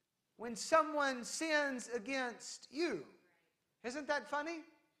when someone sins against you. Isn't that funny?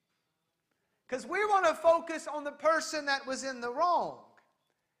 Because we want to focus on the person that was in the wrong.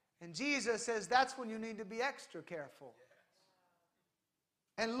 And Jesus says that's when you need to be extra careful.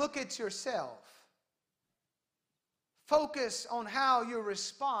 And look at yourself. Focus on how you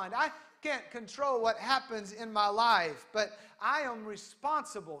respond. I can't control what happens in my life, but I am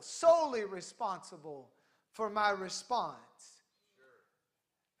responsible, solely responsible for my response.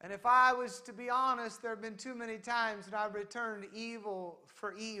 And if I was to be honest, there have been too many times that I've returned evil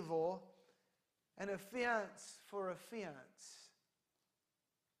for evil and offense for offense.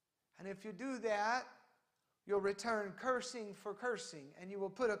 And if you do that, you'll return cursing for cursing, and you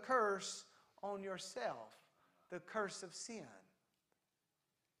will put a curse on yourself, the curse of sin.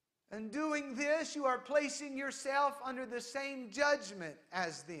 And doing this, you are placing yourself under the same judgment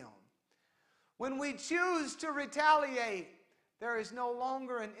as them. When we choose to retaliate, there is no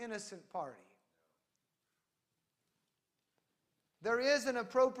longer an innocent party. There is an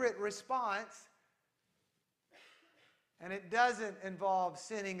appropriate response, and it doesn't involve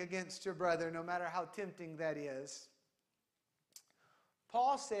sinning against your brother, no matter how tempting that is.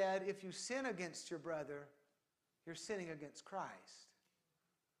 Paul said, if you sin against your brother, you're sinning against Christ.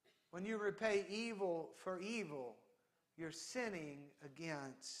 When you repay evil for evil, you're sinning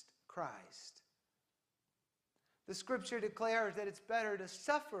against Christ. The Scripture declares that it's better to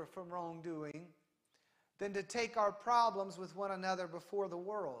suffer from wrongdoing than to take our problems with one another before the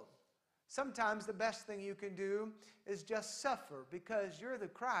world. Sometimes the best thing you can do is just suffer because you're the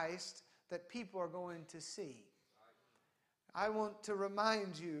Christ that people are going to see. I want to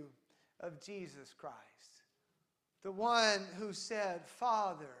remind you of Jesus Christ, the one who said,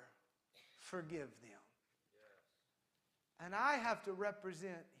 Father, forgive them. And I have to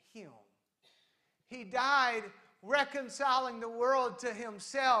represent Him. He died reconciling the world to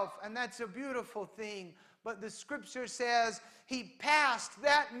Himself, and that's a beautiful thing. But the Scripture says He passed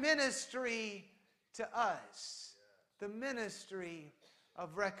that ministry to us, the ministry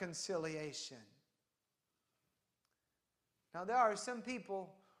of reconciliation. Now, there are some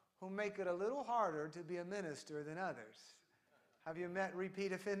people who make it a little harder to be a minister than others. Have you met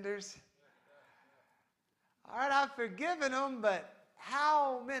repeat offenders? All right, I've forgiven them, but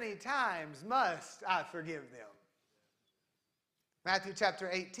how many times must I forgive them? Matthew chapter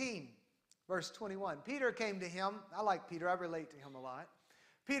 18, verse 21. Peter came to him. I like Peter. I relate to him a lot.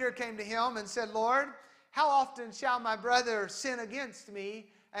 Peter came to him and said, Lord, how often shall my brother sin against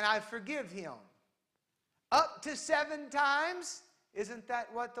me and I forgive him? Up to 7 times? Isn't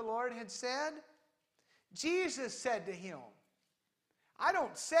that what the Lord had said? Jesus said to him, I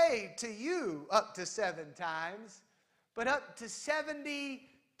don't say to you up to 7 times, but up to 70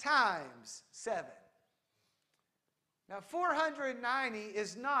 times 7. Now, 490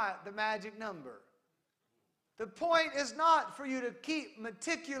 is not the magic number. The point is not for you to keep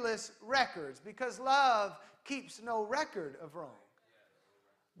meticulous records, because love keeps no record of wrong.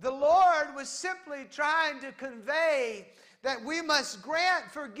 The Lord was simply trying to convey that we must grant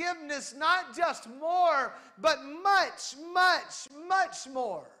forgiveness not just more, but much, much, much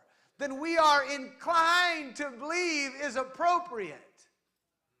more than we are inclined to believe is appropriate.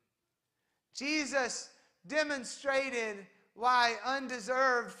 Jesus demonstrated why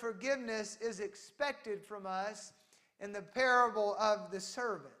undeserved forgiveness is expected from us in the parable of the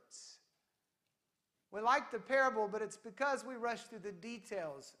servants. We like the parable, but it's because we rush through the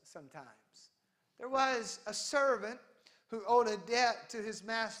details sometimes. There was a servant who owed a debt to his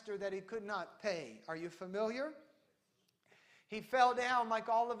master that he could not pay. Are you familiar? He fell down like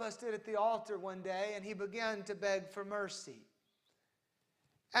all of us did at the altar one day, and he began to beg for mercy.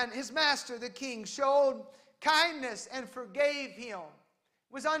 And his master, the king, showed kindness and forgave him.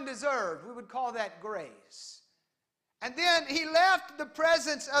 It was undeserved. We would call that grace. And then he left the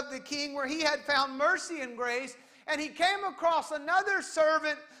presence of the king where he had found mercy and grace, and he came across another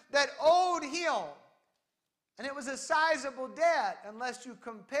servant that owed him. And it was a sizable debt unless you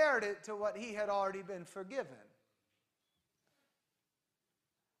compared it to what he had already been forgiven.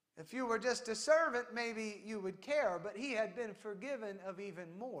 If you were just a servant, maybe you would care, but he had been forgiven of even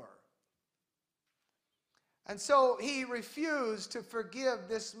more. And so he refused to forgive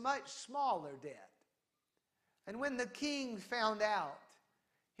this much smaller debt. And when the king found out,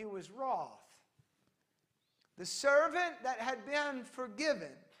 he was wroth. The servant that had been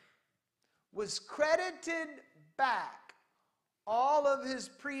forgiven was credited back all of his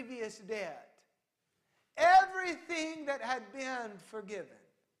previous debt. Everything that had been forgiven.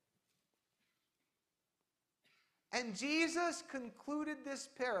 And Jesus concluded this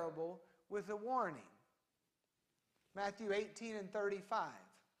parable with a warning. Matthew 18 and 35.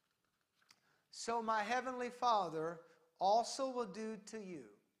 So my heavenly Father also will do to you,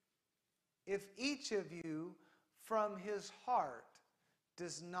 if each of you from his heart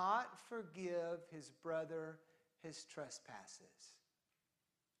does not forgive his brother his trespasses.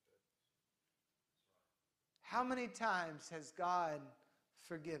 How many times has God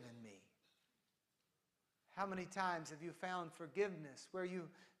forgiven me? How many times have you found forgiveness where you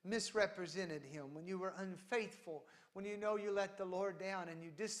misrepresented him, when you were unfaithful, when you know you let the Lord down and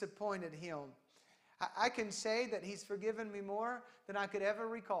you disappointed him? I can say that he's forgiven me more than I could ever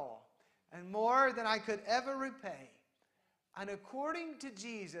recall and more than I could ever repay. And according to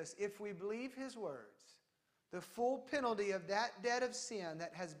Jesus, if we believe his words, the full penalty of that debt of sin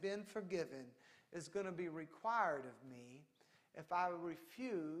that has been forgiven is going to be required of me if I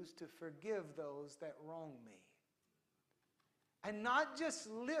refuse to forgive those that wrong me. And not just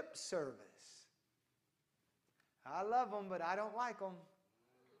lip service. I love them, but I don't like them.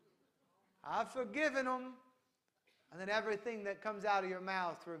 I've forgiven them. And then everything that comes out of your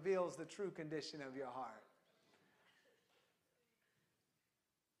mouth reveals the true condition of your heart.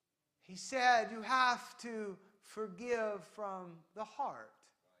 He said you have to forgive from the heart,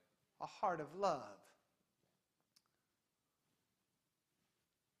 a heart of love.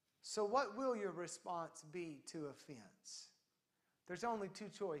 So what will your response be to offense? There's only two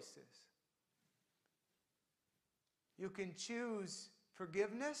choices. You can choose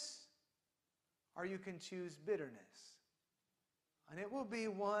forgiveness or you can choose bitterness. And it will be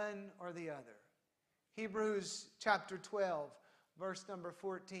one or the other. Hebrews chapter 12, verse number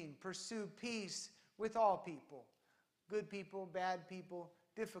 14. Pursue peace with all people. Good people, bad people,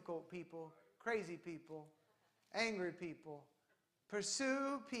 difficult people, crazy people, angry people.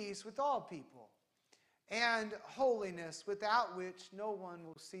 Pursue peace with all people, and holiness, without which no one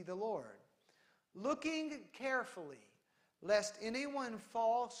will see the Lord. Looking carefully, lest anyone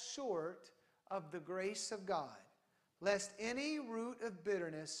fall short of the grace of God, lest any root of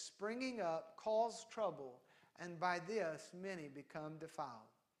bitterness springing up cause trouble, and by this many become defiled.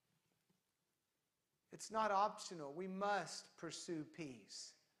 It's not optional. We must pursue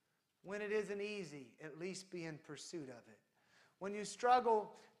peace. When it isn't easy, at least be in pursuit of it. When you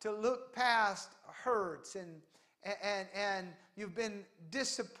struggle to look past hurts and you've been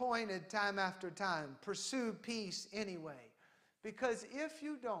disappointed time after time, pursue peace anyway. Because if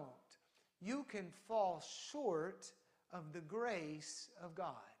you don't, you can fall short of the grace of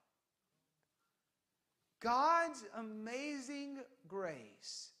God. God's amazing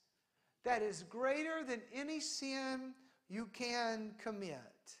grace that is greater than any sin you can commit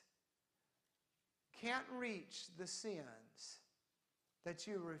can't reach the sins that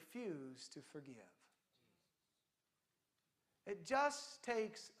you refuse to forgive. It just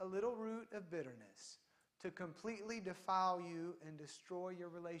takes a little root of bitterness to completely defile you and destroy your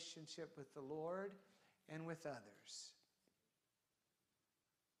relationship with the Lord and with others.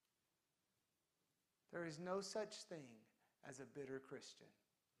 There is no such thing as a bitter Christian.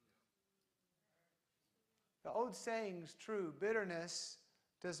 The old saying's true. Bitterness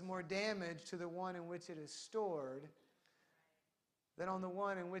does more damage to the one in which it is stored than on the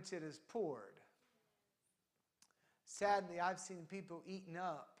one in which it is poured. Sadly, I've seen people eaten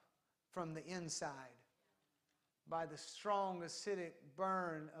up from the inside by the strong acidic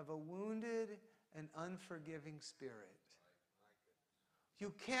burn of a wounded and unforgiving spirit.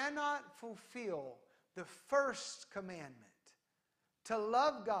 You cannot fulfill the first commandment, to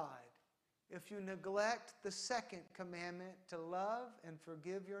love God, if you neglect the second commandment, to love and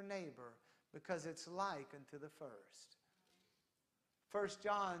forgive your neighbor, because it's like unto the first. 1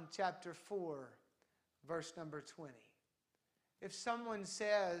 John chapter 4, verse number 20. If someone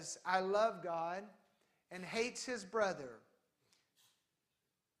says, I love God, and hates his brother,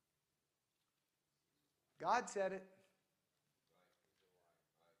 God said it,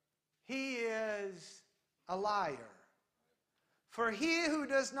 he is a liar. For he who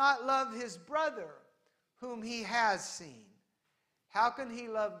does not love his brother, whom he has seen, how can he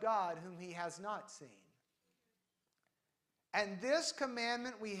love God whom he has not seen? And this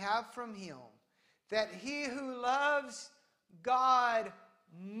commandment we have from him, that he who loves God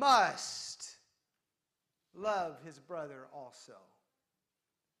must love his brother also.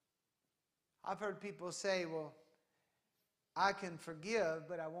 I've heard people say, well, I can forgive,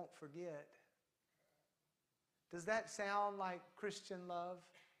 but I won't forget. Does that sound like Christian love?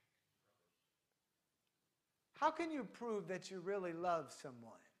 How can you prove that you really love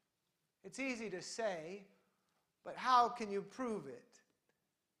someone? It's easy to say, but how can you prove it?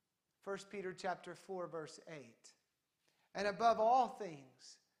 1 Peter chapter 4, verse 8. And above all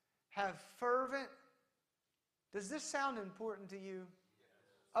things, have fervent... Does this sound important to you?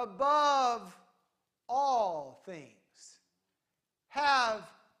 Yes. Above all things, have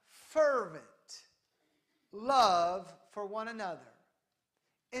fervent love for one another.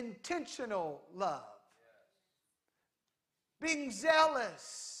 Intentional love. Being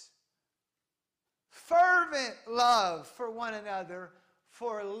zealous. Fervent love for one another.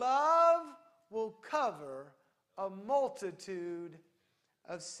 For love will cover a multitude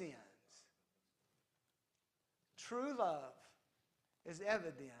of sins. True love is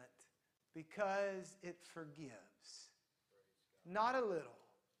evident because it forgives. Not a little,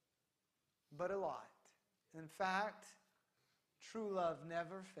 but a lot. In fact, true love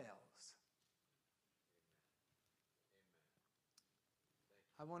never fails.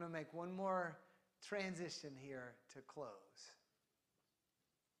 I want to make one more transition here to close.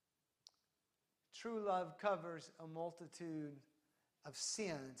 True love covers a multitude of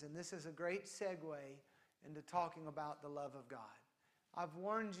sins, and this is a great segue into talking about the love of God. I've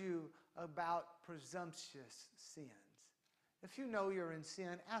warned you about presumptuous sins. If you know you're in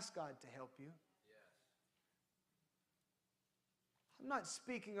sin, ask God to help you. I'm not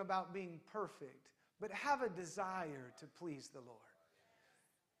speaking about being perfect, but have a desire to please the Lord.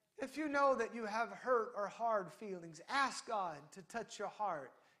 If you know that you have hurt or hard feelings, ask God to touch your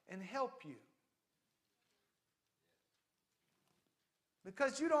heart and help you.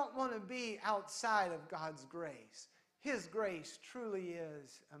 Because you don't want to be outside of God's grace. His grace truly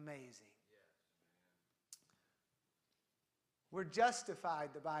is amazing. We're justified,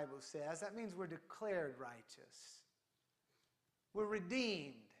 the Bible says. That means we're declared righteous. We're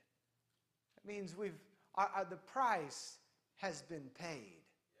redeemed. That means the price has been paid.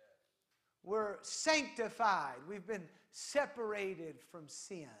 We're sanctified. We've been separated from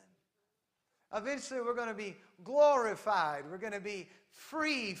sin. Eventually we're going to be glorified. We're going to be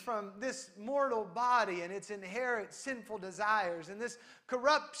free from this mortal body and its inherent sinful desires. And this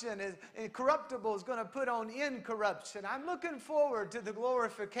corruptible is going to put on incorruption. I'm looking forward to the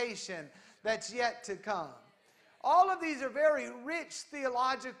glorification that's yet to come. All of these are very rich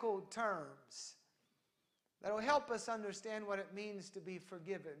theological terms that will help us understand what it means to be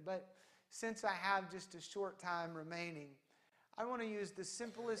forgiven. But since I have just a short time remaining, I want to use the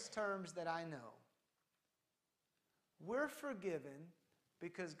simplest terms that I know. We're forgiven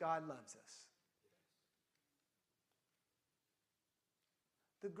because God loves us.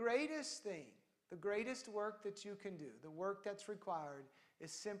 The greatest thing, the greatest work that you can do, the work that's required,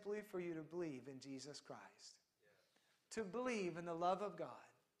 is simply for you to believe in Jesus Christ. To believe in the love of God.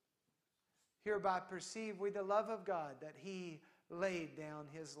 Hereby perceive we the love of God, that He laid down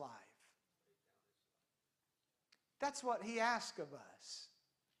His life. That's what He asks of us.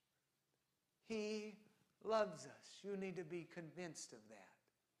 He loves us. You need to be convinced of that.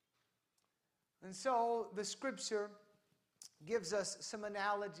 And so the Scripture gives us some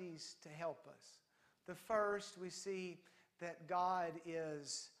analogies to help us. The first, we see that God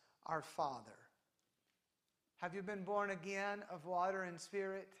is our Father. Have you been born again of water and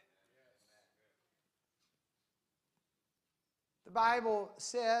Spirit? The Bible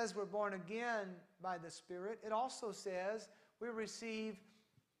says we're born again by the Spirit. It also says we receive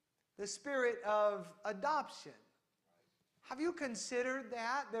the spirit of adoption. Have you considered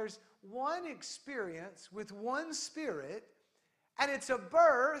that? There's one experience with one Spirit, and it's a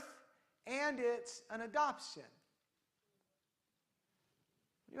birth and it's an adoption.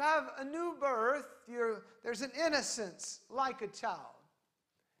 You have a new birth, there's an innocence like a child.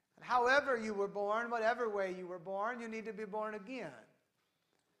 And however you were born, whatever way you were born, you need to be born again.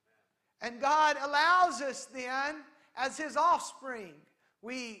 And God allows us then, as His offspring,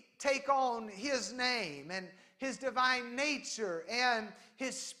 we take on His name, and His divine nature and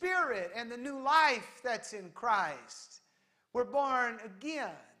His Spirit and the new life that's in Christ. We're born again.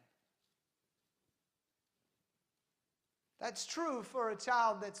 That's true for a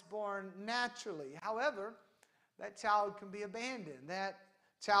child that's born naturally. However, that child can be abandoned. That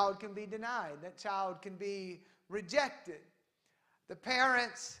child can be denied. That child can be rejected. The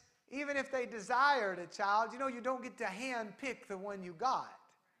parents, even if they desired a child, you don't get to hand pick the one you got.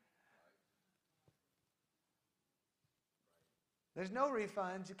 There's no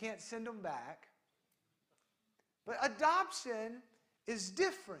refunds. You can't send them back. But adoption is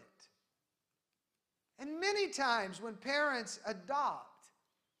different. And many times when parents adopt,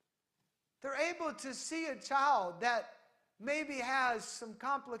 they're able to see a child that maybe has some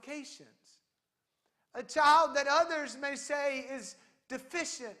complications. A child that others may say is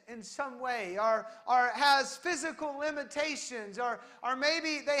deficient in some way, or has physical limitations, or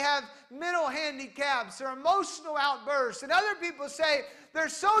maybe they have mental handicaps or emotional outbursts. And other people say, they're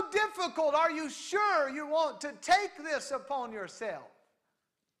so difficult, are you sure you want to take this upon yourself?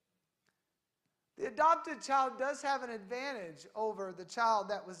 The adopted child does have an advantage over the child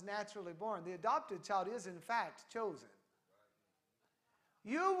that was naturally born. The adopted child is, in fact, chosen.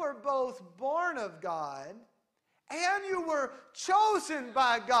 You were both born of God and you were chosen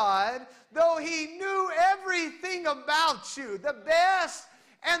by God, though He knew everything about you, the best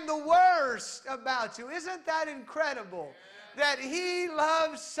and the worst about you. Isn't that incredible? That He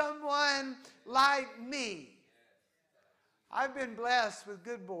loves someone like me. I've been blessed with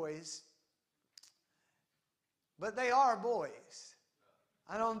good boys. But they are boys.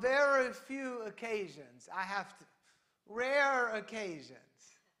 And on very few occasions, rare occasions,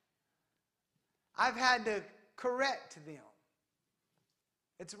 I've had to correct them.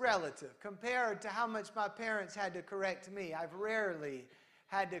 It's relative. Compared to how much my parents had to correct me, I've rarely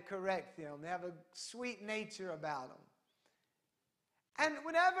had to correct them. They have a sweet nature about them. And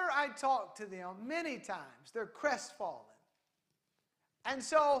whenever I talk to them, many times, they're crestfallen. And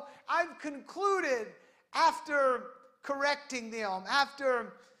so I've concluded, after correcting them,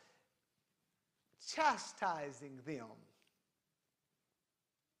 after chastising them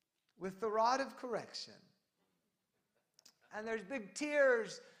with the rod of correction, and there's big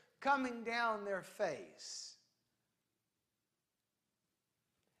tears coming down their face,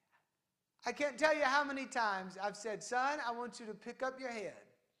 I can't tell you how many times I've said, son, I want you to pick up your head.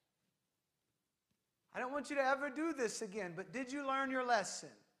 I don't want you to ever do this again, but did you learn your lesson?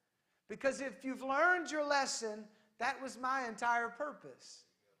 Because if you've learned your lesson, that was my entire purpose.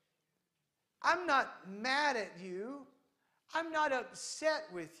 I'm not mad at you. I'm not upset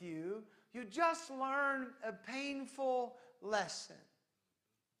with you. You just learned a painful lesson.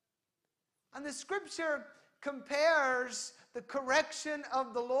 And the Scripture compares the correction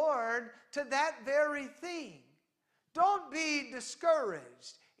of the Lord to that very thing. Don't be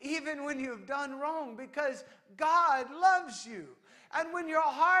discouraged, even when you've done wrong, because God loves you. And when your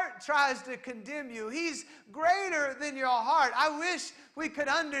heart tries to condemn you, He's greater than your heart. I wish we could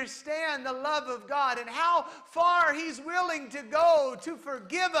understand the love of God and how far He's willing to go to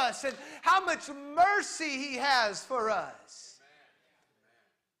forgive us and how much mercy He has for us.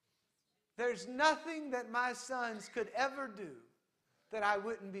 There's nothing that my sons could ever do that I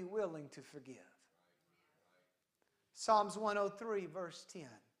wouldn't be willing to forgive. Psalms 103, verse 10.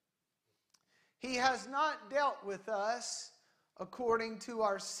 He has not dealt with us according to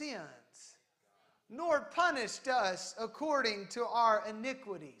our sins, nor punished us according to our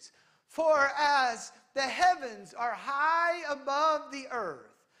iniquities. For as the heavens are high above the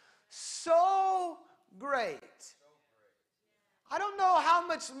earth, so great. I don't know how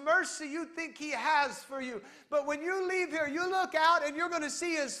much mercy you think He has for you, but when you leave here, you look out and you're going to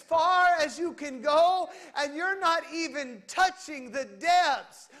see as far as you can go, and you're not even touching the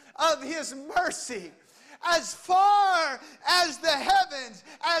depths of His mercy. As far as the heavens,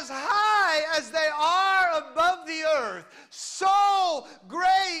 as high as they are above the earth, so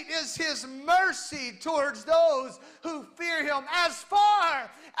great is His mercy towards those who fear Him. As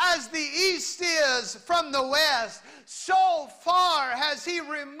far as the east is from the west, so far has He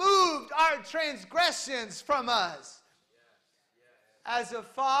removed our transgressions from us. As a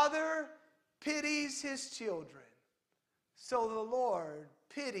father pities his children, so the Lord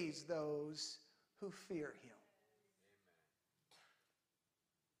pities those who fear Him.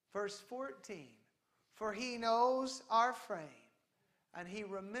 Verse 14, for He knows our frame, and He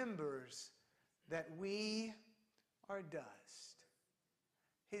remembers that we are dust.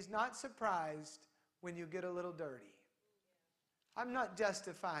 He's not surprised when you get a little dirty. I'm not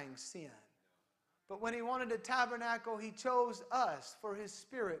justifying sin, But when he wanted a tabernacle, he chose us for his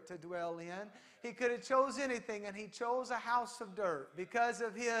Spirit to dwell in. He could have chose anything, and he chose a house of dirt because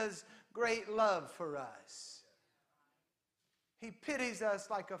of his great love for us. He pities us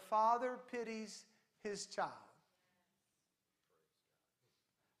like a father pities his child.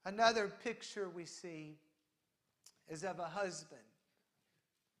 Another picture we see is of a husband.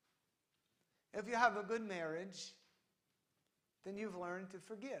 If you have a good marriage, then you've learned to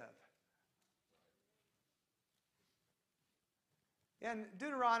forgive. In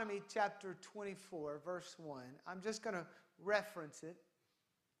Deuteronomy chapter 24, verse 1, I'm just going to reference it.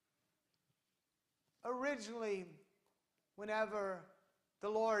 Originally, whenever the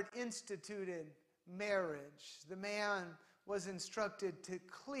Lord instituted marriage, the man was instructed to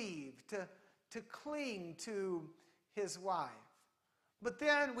cleave, to cling to his wife. But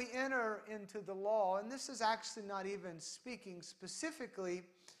then we enter into the law, and this is actually not even speaking specifically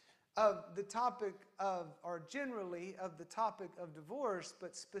of the topic of, or generally of the topic of divorce,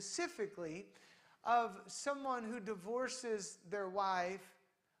 but specifically of someone who divorces their wife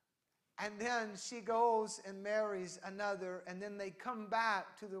and then she goes and marries another, and then they come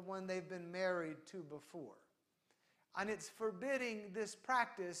back to the one they've been married to before. And it's forbidding this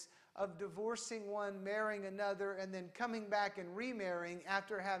practice of divorcing one, marrying another, and then coming back and remarrying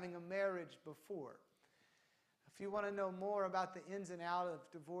after having a marriage before. If you want to know more about the ins and outs of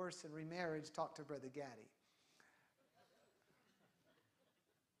divorce and remarriage, talk to Brother Gaddy.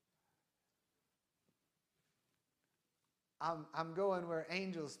 I'm going where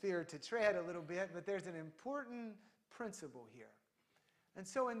angels fear to tread a little bit, but there's an important principle here. And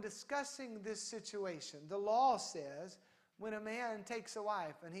so in discussing this situation, the law says when a man takes a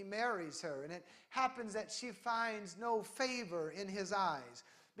wife and he marries her, and it happens that she finds no favor in his eyes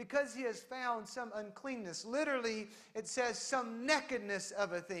because he has found some uncleanness. Literally, it says some nakedness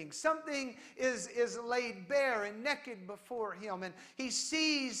of a thing. Something is laid bare and naked before him, and he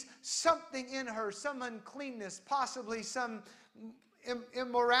sees something in her, some uncleanness, possibly some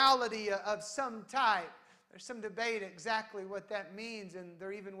immorality of some type. There's some debate exactly what that means, and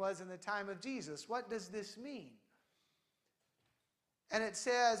there even was in the time of Jesus. What does this mean? And it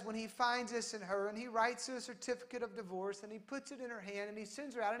says when he finds this in her, and he writes her a certificate of divorce, and he puts it in her hand, and he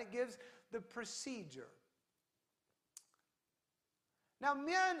sends her out, and it gives the procedure. Now,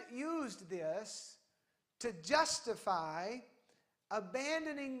 men used this to justify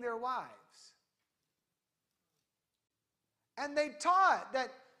abandoning their wives. And they taught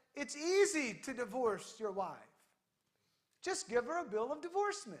that it's easy to divorce your wife. Just give her a bill of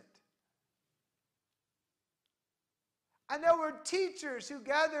divorcement. And there were teachers who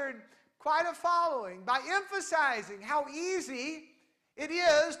gathered quite a following by emphasizing how easy it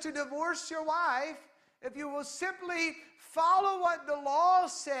is to divorce your wife if you will simply follow what the law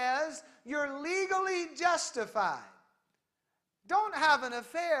says. You're legally justified. Don't have an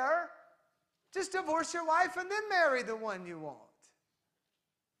affair. Just divorce your wife and then marry the one you want.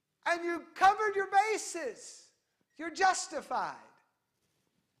 And you covered your bases. You're justified.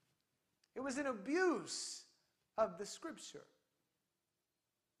 It was an abuse of the Scripture.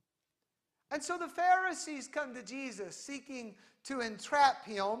 And so the Pharisees come to Jesus seeking to entrap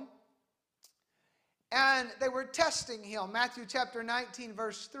him. And they were testing him. Matthew chapter 19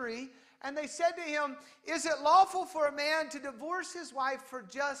 verse 3. And they said to him, "Is it lawful for a man to divorce his wife for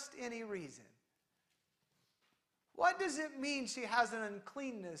just any reason?" What does it mean she has an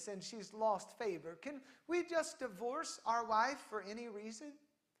uncleanness and she's lost favor? Can we just divorce our wife for any reason?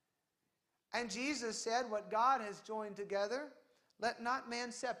 And Jesus said, what God has joined together, let not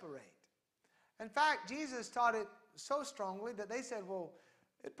man separate. In fact, Jesus taught it so strongly that they said, well,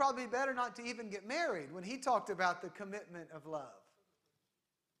 it'd probably be better not to even get married when he talked about the commitment of love.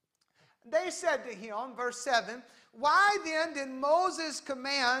 They said to him, verse 7, "Why then did Moses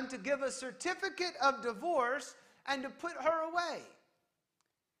command to give a certificate of divorce and to put her away?"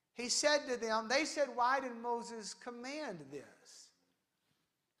 He said to them, they said, "Why did Moses command this?"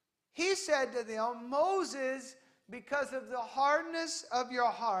 He said to them, "Moses, because of the hardness of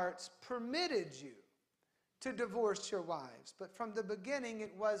your hearts, permitted you to divorce your wives. But from the beginning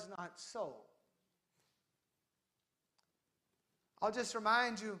it was not so." I'll just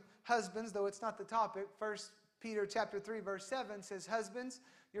remind you, husbands, though it's not the topic, 1 Peter chapter 3, verse 7 says, "Husbands,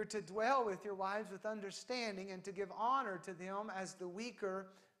 you're to dwell with your wives with understanding and to give honor to them as the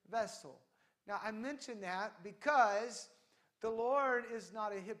weaker vessel." Now, I mention that because the Lord is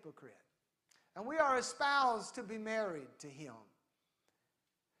not a hypocrite. And we are espoused to be married to him.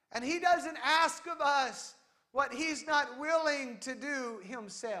 And he doesn't ask of us what he's not willing to do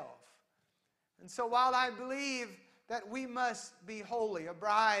himself. And so while I believe that we must be holy, a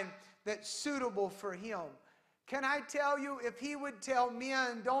bride that's suitable for him. Can I tell you, if he would tell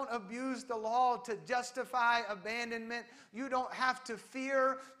men, don't abuse the law to justify abandonment, you don't have to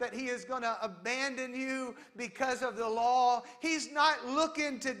fear that he is going to abandon you because of the law. He's not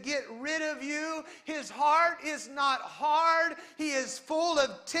looking to get rid of you. His heart is not hard. He is full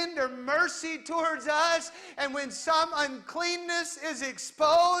of tender mercy towards us. And when some uncleanness is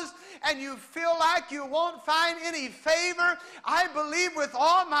exposed and you feel like you won't find any favor, I believe with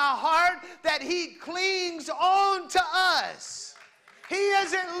all my heart that he clings on to us. He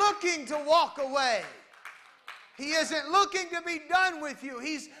isn't looking to walk away. He isn't looking to be done with you.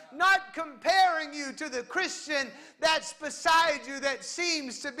 He's not comparing you to the Christian that's beside you that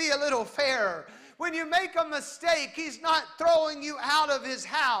seems to be a little fairer. When you make a mistake, he's not throwing you out of his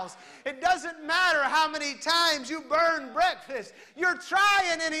house. It doesn't matter how many times you burn breakfast. You're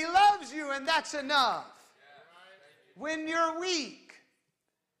trying and he loves you, and that's enough. When you're weak,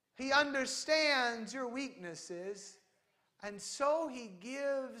 he understands your weaknesses, and so he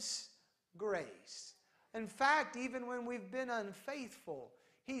gives grace. In fact, even when we've been unfaithful,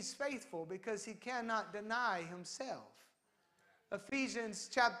 he's faithful because he cannot deny himself. Ephesians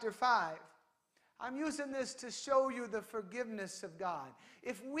chapter 5. I'm using this to show you the forgiveness of God.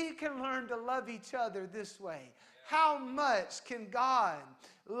 If we can learn to love each other this way, how much can God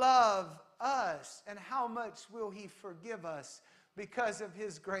love us, and how much will he forgive us because of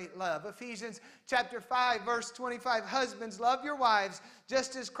his great love? Ephesians chapter 5, verse 25. Husbands, love your wives,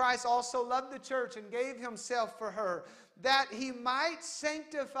 just as Christ also loved the church and gave himself for her, that he might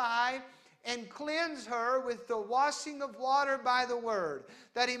sanctify and cleanse her with the washing of water by the word,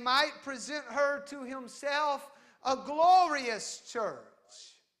 that he might present her to himself a glorious church.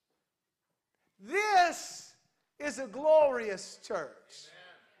 This is a glorious church.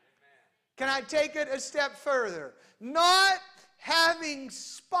 Can I take it a step further? Not having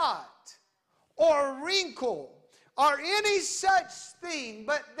spot or wrinkle or any such thing,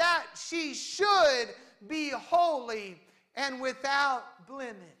 but that she should be holy and without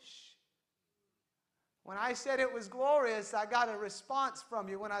blemish. When I said it was glorious, I got a response from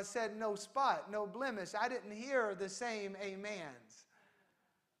you. When I said no spot, no blemish, I didn't hear the same amens.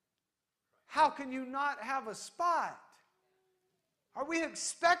 How can you not have a spot? Are we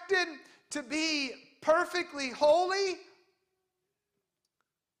expected to be perfectly holy?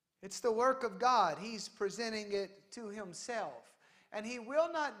 It's the work of God. He's presenting it to himself. And he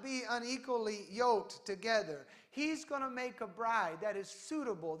will not be unequally yoked together. He's going to make a bride that is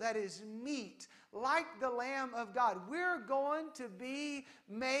suitable, that is meet, like the Lamb of God. We're going to be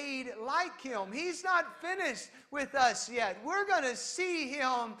made like him. He's not finished with us yet. We're going to see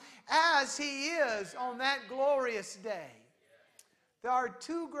him as he is on that glorious day. There are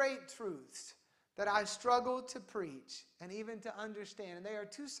two great truths that I struggle to preach and even to understand. And they are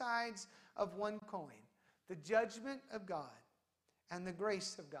two sides of one coin. The judgment of God and the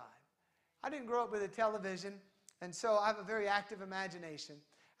grace of God. I didn't grow up with a television, and so I have a very active imagination.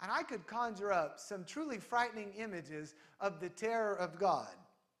 And I could conjure up some truly frightening images of the terror of God.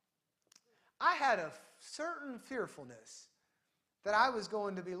 I had a certain fearfulness that I was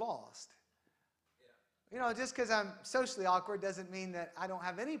going to be lost. You know, just because I'm socially awkward doesn't mean that I don't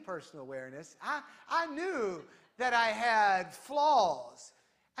have any personal awareness. I knew that I had flaws.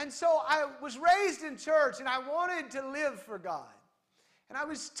 And so I was raised in church, and I wanted to live for God. And I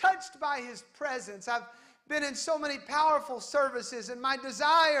was touched by his presence. I've been in so many powerful services, and my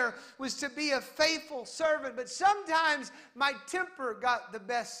desire was to be a faithful servant. But sometimes my temper got the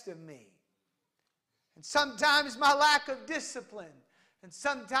best of me. And sometimes my lack of discipline. And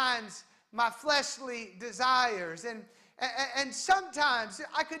sometimes my fleshly desires. And sometimes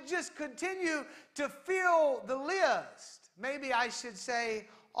I could just continue to feel the list. Maybe I should say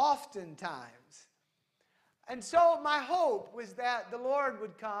oftentimes. And so my hope was that the Lord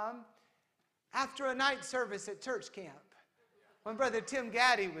would come after a night service at church camp when Brother Tim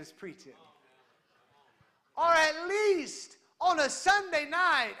Gaddy was preaching. Or at least on a Sunday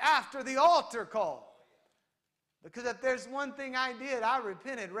night after the altar call. Because if there's one thing I did, I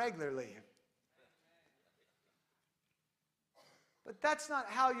repented regularly. But that's not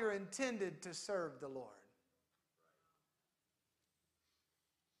how you're intended to serve the Lord.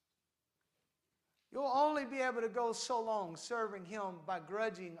 You'll only be able to go so long serving him by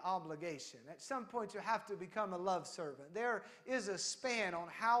grudging obligation. At some point, you have to become a love servant. There is a span on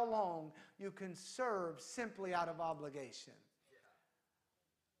how long you can serve simply out of obligation.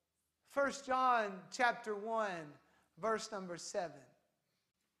 1 John chapter 1, verse number 7.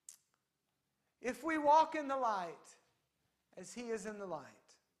 If we walk in the light as he is in the light,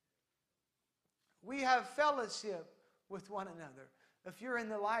 we have fellowship with one another. If you're in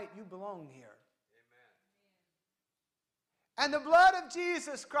the light, you belong here. And the blood of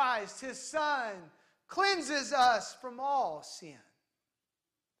Jesus Christ, His Son, cleanses us from all sin.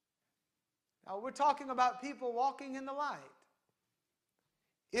 Now, we're talking about people walking in the light.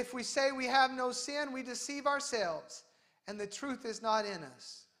 If we say we have no sin, we deceive ourselves, and the truth is not in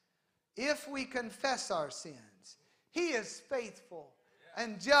us. If we confess our sins, He is faithful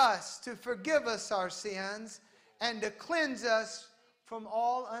and just to forgive us our sins and to cleanse us from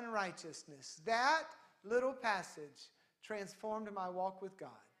all unrighteousness. That little passage transformed my walk with God.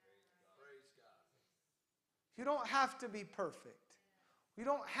 You don't have to be perfect. You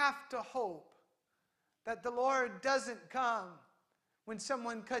don't have to hope that the Lord doesn't come when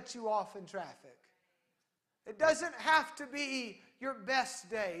someone cuts you off in traffic. It doesn't have to be your best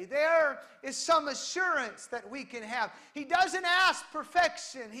day. There is some assurance that we can have. He doesn't ask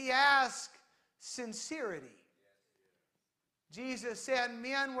perfection. He asks sincerity. Jesus said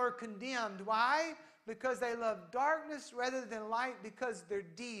men were condemned. Why? Because they loved darkness rather than light, because their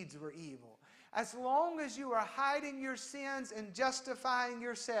deeds were evil. As long as you are hiding your sins and justifying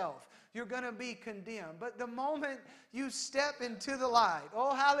yourself, you're going to be condemned. But the moment you step into the light,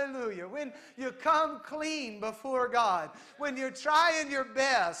 oh hallelujah, when you come clean before God, when you're trying your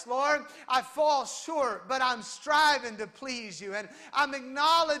best, Lord, I fall short, but I'm striving to please you, and I'm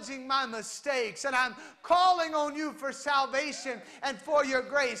acknowledging my mistakes, and I'm calling on you for salvation and for your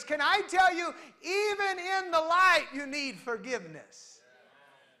grace. Can I tell you, even in the light, you need forgiveness.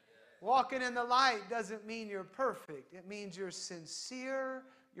 Walking in the light doesn't mean you're perfect. It means you're sincere,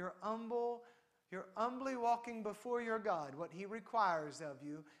 you're humble, you're humbly walking before your God, what He requires of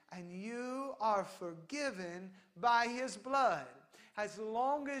you, and you are forgiven by His blood. As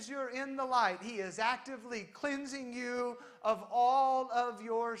long as you're in the light, He is actively cleansing you of all of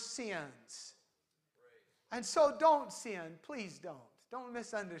your sins. And so don't sin. Please don't. Don't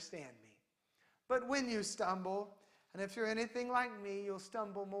misunderstand me. But when you stumble, and if you're anything like me, you'll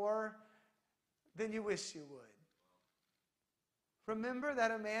stumble more than you wish you would. Remember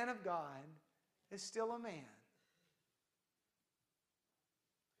that a man of God is still a man.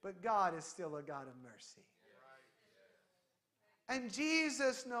 But God is still a God of mercy. And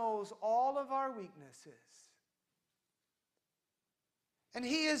Jesus knows all of our weaknesses. And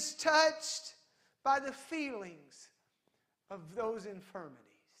He is touched by the feelings of those infirmities.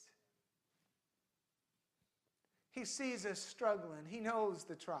 He sees us struggling. He knows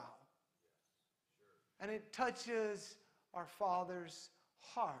the trial. And it touches our Father's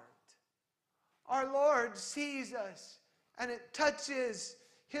heart. Our Lord sees us, and it touches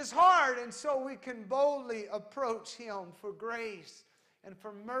His heart, and so we can boldly approach Him for grace and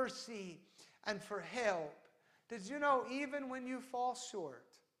for mercy and for help. Did you know even when you fall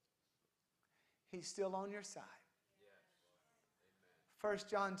short, He's still on your side? 1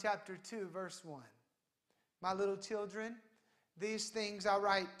 John chapter 2, verse 1. My little children, these things I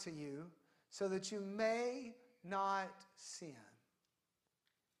write to you so that you may not sin.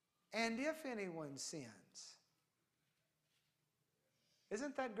 And if anyone sins,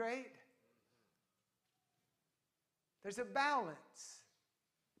 isn't that great? There's a balance.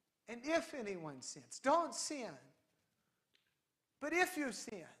 And if anyone sins, don't sin. But if you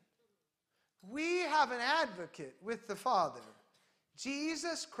sin, we have an advocate with the Father,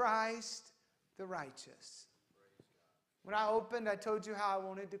 Jesus Christ the righteous. When I opened, I told you how I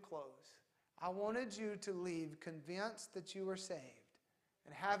wanted to close. I wanted you to leave convinced that you were saved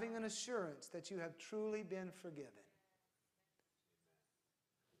and having an assurance that you have truly been forgiven.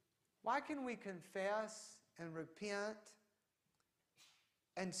 Why can we confess and repent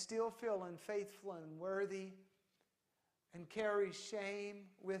and still feel unfaithful and unworthy and carry shame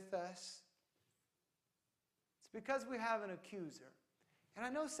with us? It's because we have an accuser. And I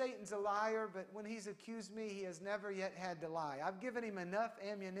know Satan's a liar, but when he's accused me, he has never yet had to lie. I've given him enough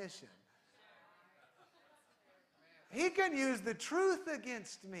ammunition. He can use the truth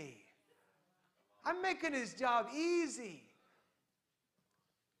against me. I'm making his job easy.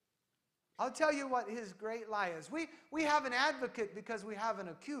 I'll tell you what his great lie is. We have an advocate because we have an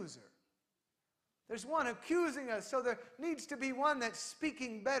accuser. There's one accusing us, so there needs to be one that's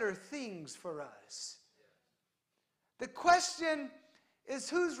speaking better things for us. The question is,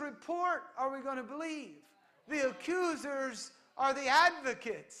 whose report are we going to believe? The accusers or the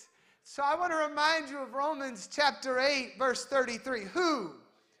advocates? So I want to remind you of Romans chapter 8, verse 33. Who?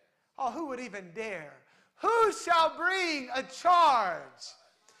 Oh, who would even dare? Who shall bring a charge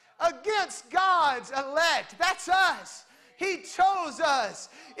against God's elect? That's us. He chose us.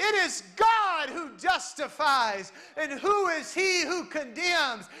 It is God who justifies. And who is he who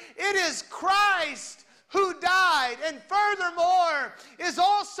condemns? It is Christ who died and furthermore is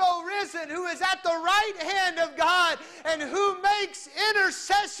also risen, who is at the right hand of God and who makes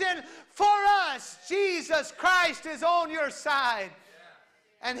intercession for us. Jesus Christ is on your side,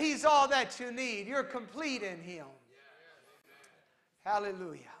 and He's all that you need. You're complete in Him.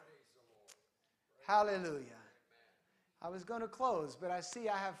 Hallelujah. Hallelujah. I was going to close, but I see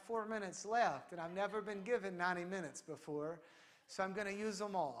I have 4 minutes left, and I've never been given 90 minutes before, so I'm going to use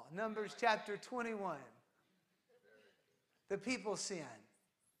them all. Numbers chapter 21. The people sin.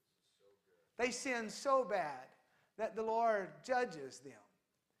 They sin so bad that the Lord judges them.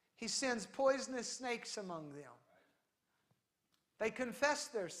 He sends poisonous snakes among them. They confess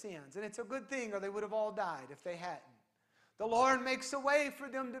their sins, and it's a good thing, or they would have all died if they hadn't. The Lord makes a way for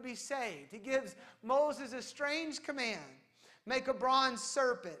them to be saved. He gives Moses a strange command. Make a bronze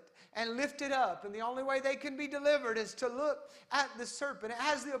serpent and lift it up. And the only way they can be delivered is to look at the serpent. It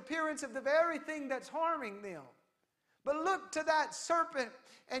has the appearance of the very thing that's harming them. But look to that serpent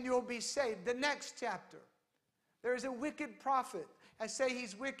and you'll be saved. The next chapter, there's a wicked prophet. I say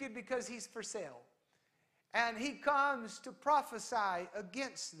he's wicked because he's for sale. And he comes to prophesy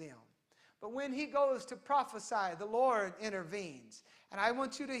against them. But when he goes to prophesy, the Lord intervenes. And I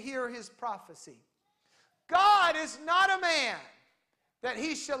want you to hear his prophecy. God is not a man that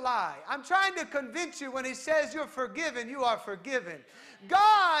he shall lie. I'm trying to convince you when he says you're forgiven, you are forgiven.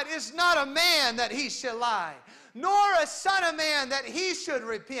 God is not a man that he shall lie, nor a son of man that he should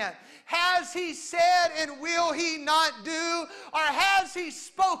repent. Has he said and will he not do? Or has he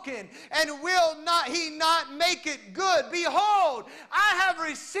spoken and will not he not make it good? Behold, I have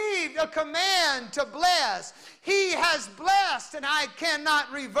received a command to bless. He has blessed and I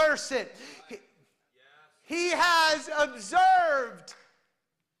cannot reverse it. He has observed.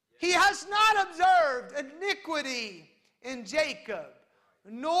 He has not observed iniquity in Jacob,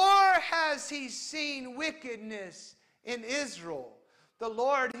 nor has he seen wickedness in Israel. The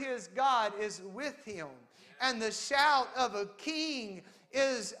Lord his God is with him, and the shout of a king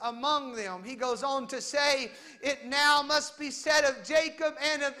is among them. He goes on to say, it now must be said of Jacob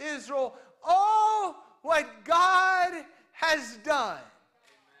and of Israel, oh, what God has done.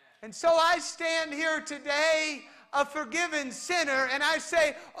 And so I stand here today, a forgiven sinner, and I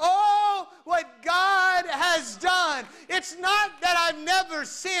say, oh, what God has done. It's not that I've never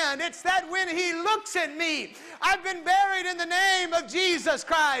sinned. It's that when he looks at me, I've been buried in the name of Jesus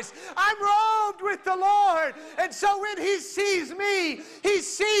Christ. I'm robed with the Lord. And so when he sees me, he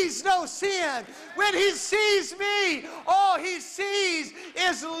sees no sin. When he sees me, all he sees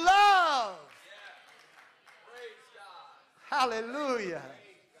is love. Hallelujah.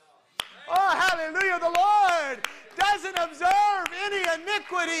 Oh, hallelujah. The Lord doesn't observe any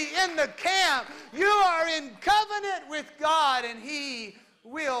iniquity in the camp. You are in covenant with God, and he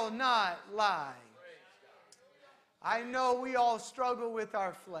will not lie. I know we all struggle with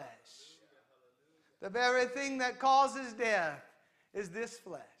our flesh. The very thing that causes death is this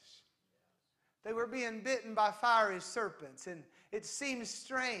flesh. They were being bitten by fiery serpents, and it seems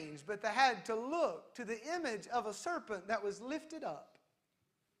strange, but they had to look to the image of a serpent that was lifted up.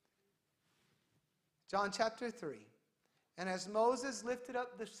 John chapter 3. And as Moses lifted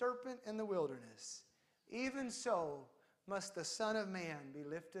up the serpent in the wilderness, even so must the Son of Man be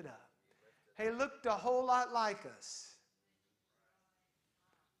lifted up. He looked a whole lot like us.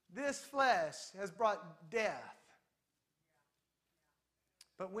 This flesh has brought death.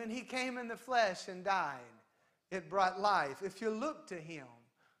 But when he came in the flesh and died, it brought life. If you look to him,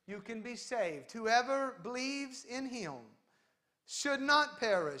 you can be saved. Whoever believes in him should not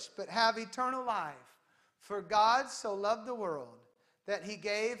perish, but have eternal life. For God so loved the world that he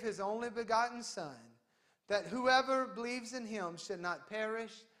gave his only begotten Son, that whoever believes in him should not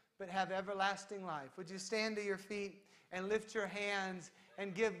perish, but have everlasting life. Would you stand to your feet and lift your hands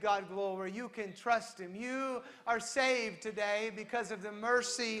and give God glory? You can trust him. You are saved today because of the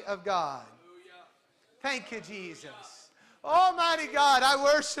mercy of God. Thank you, Jesus. Almighty God, I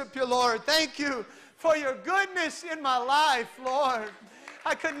worship you, Lord. Thank you for your goodness in my life, Lord.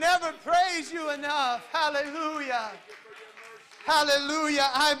 I could never praise you enough. Hallelujah. Hallelujah.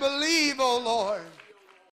 I believe, oh Lord.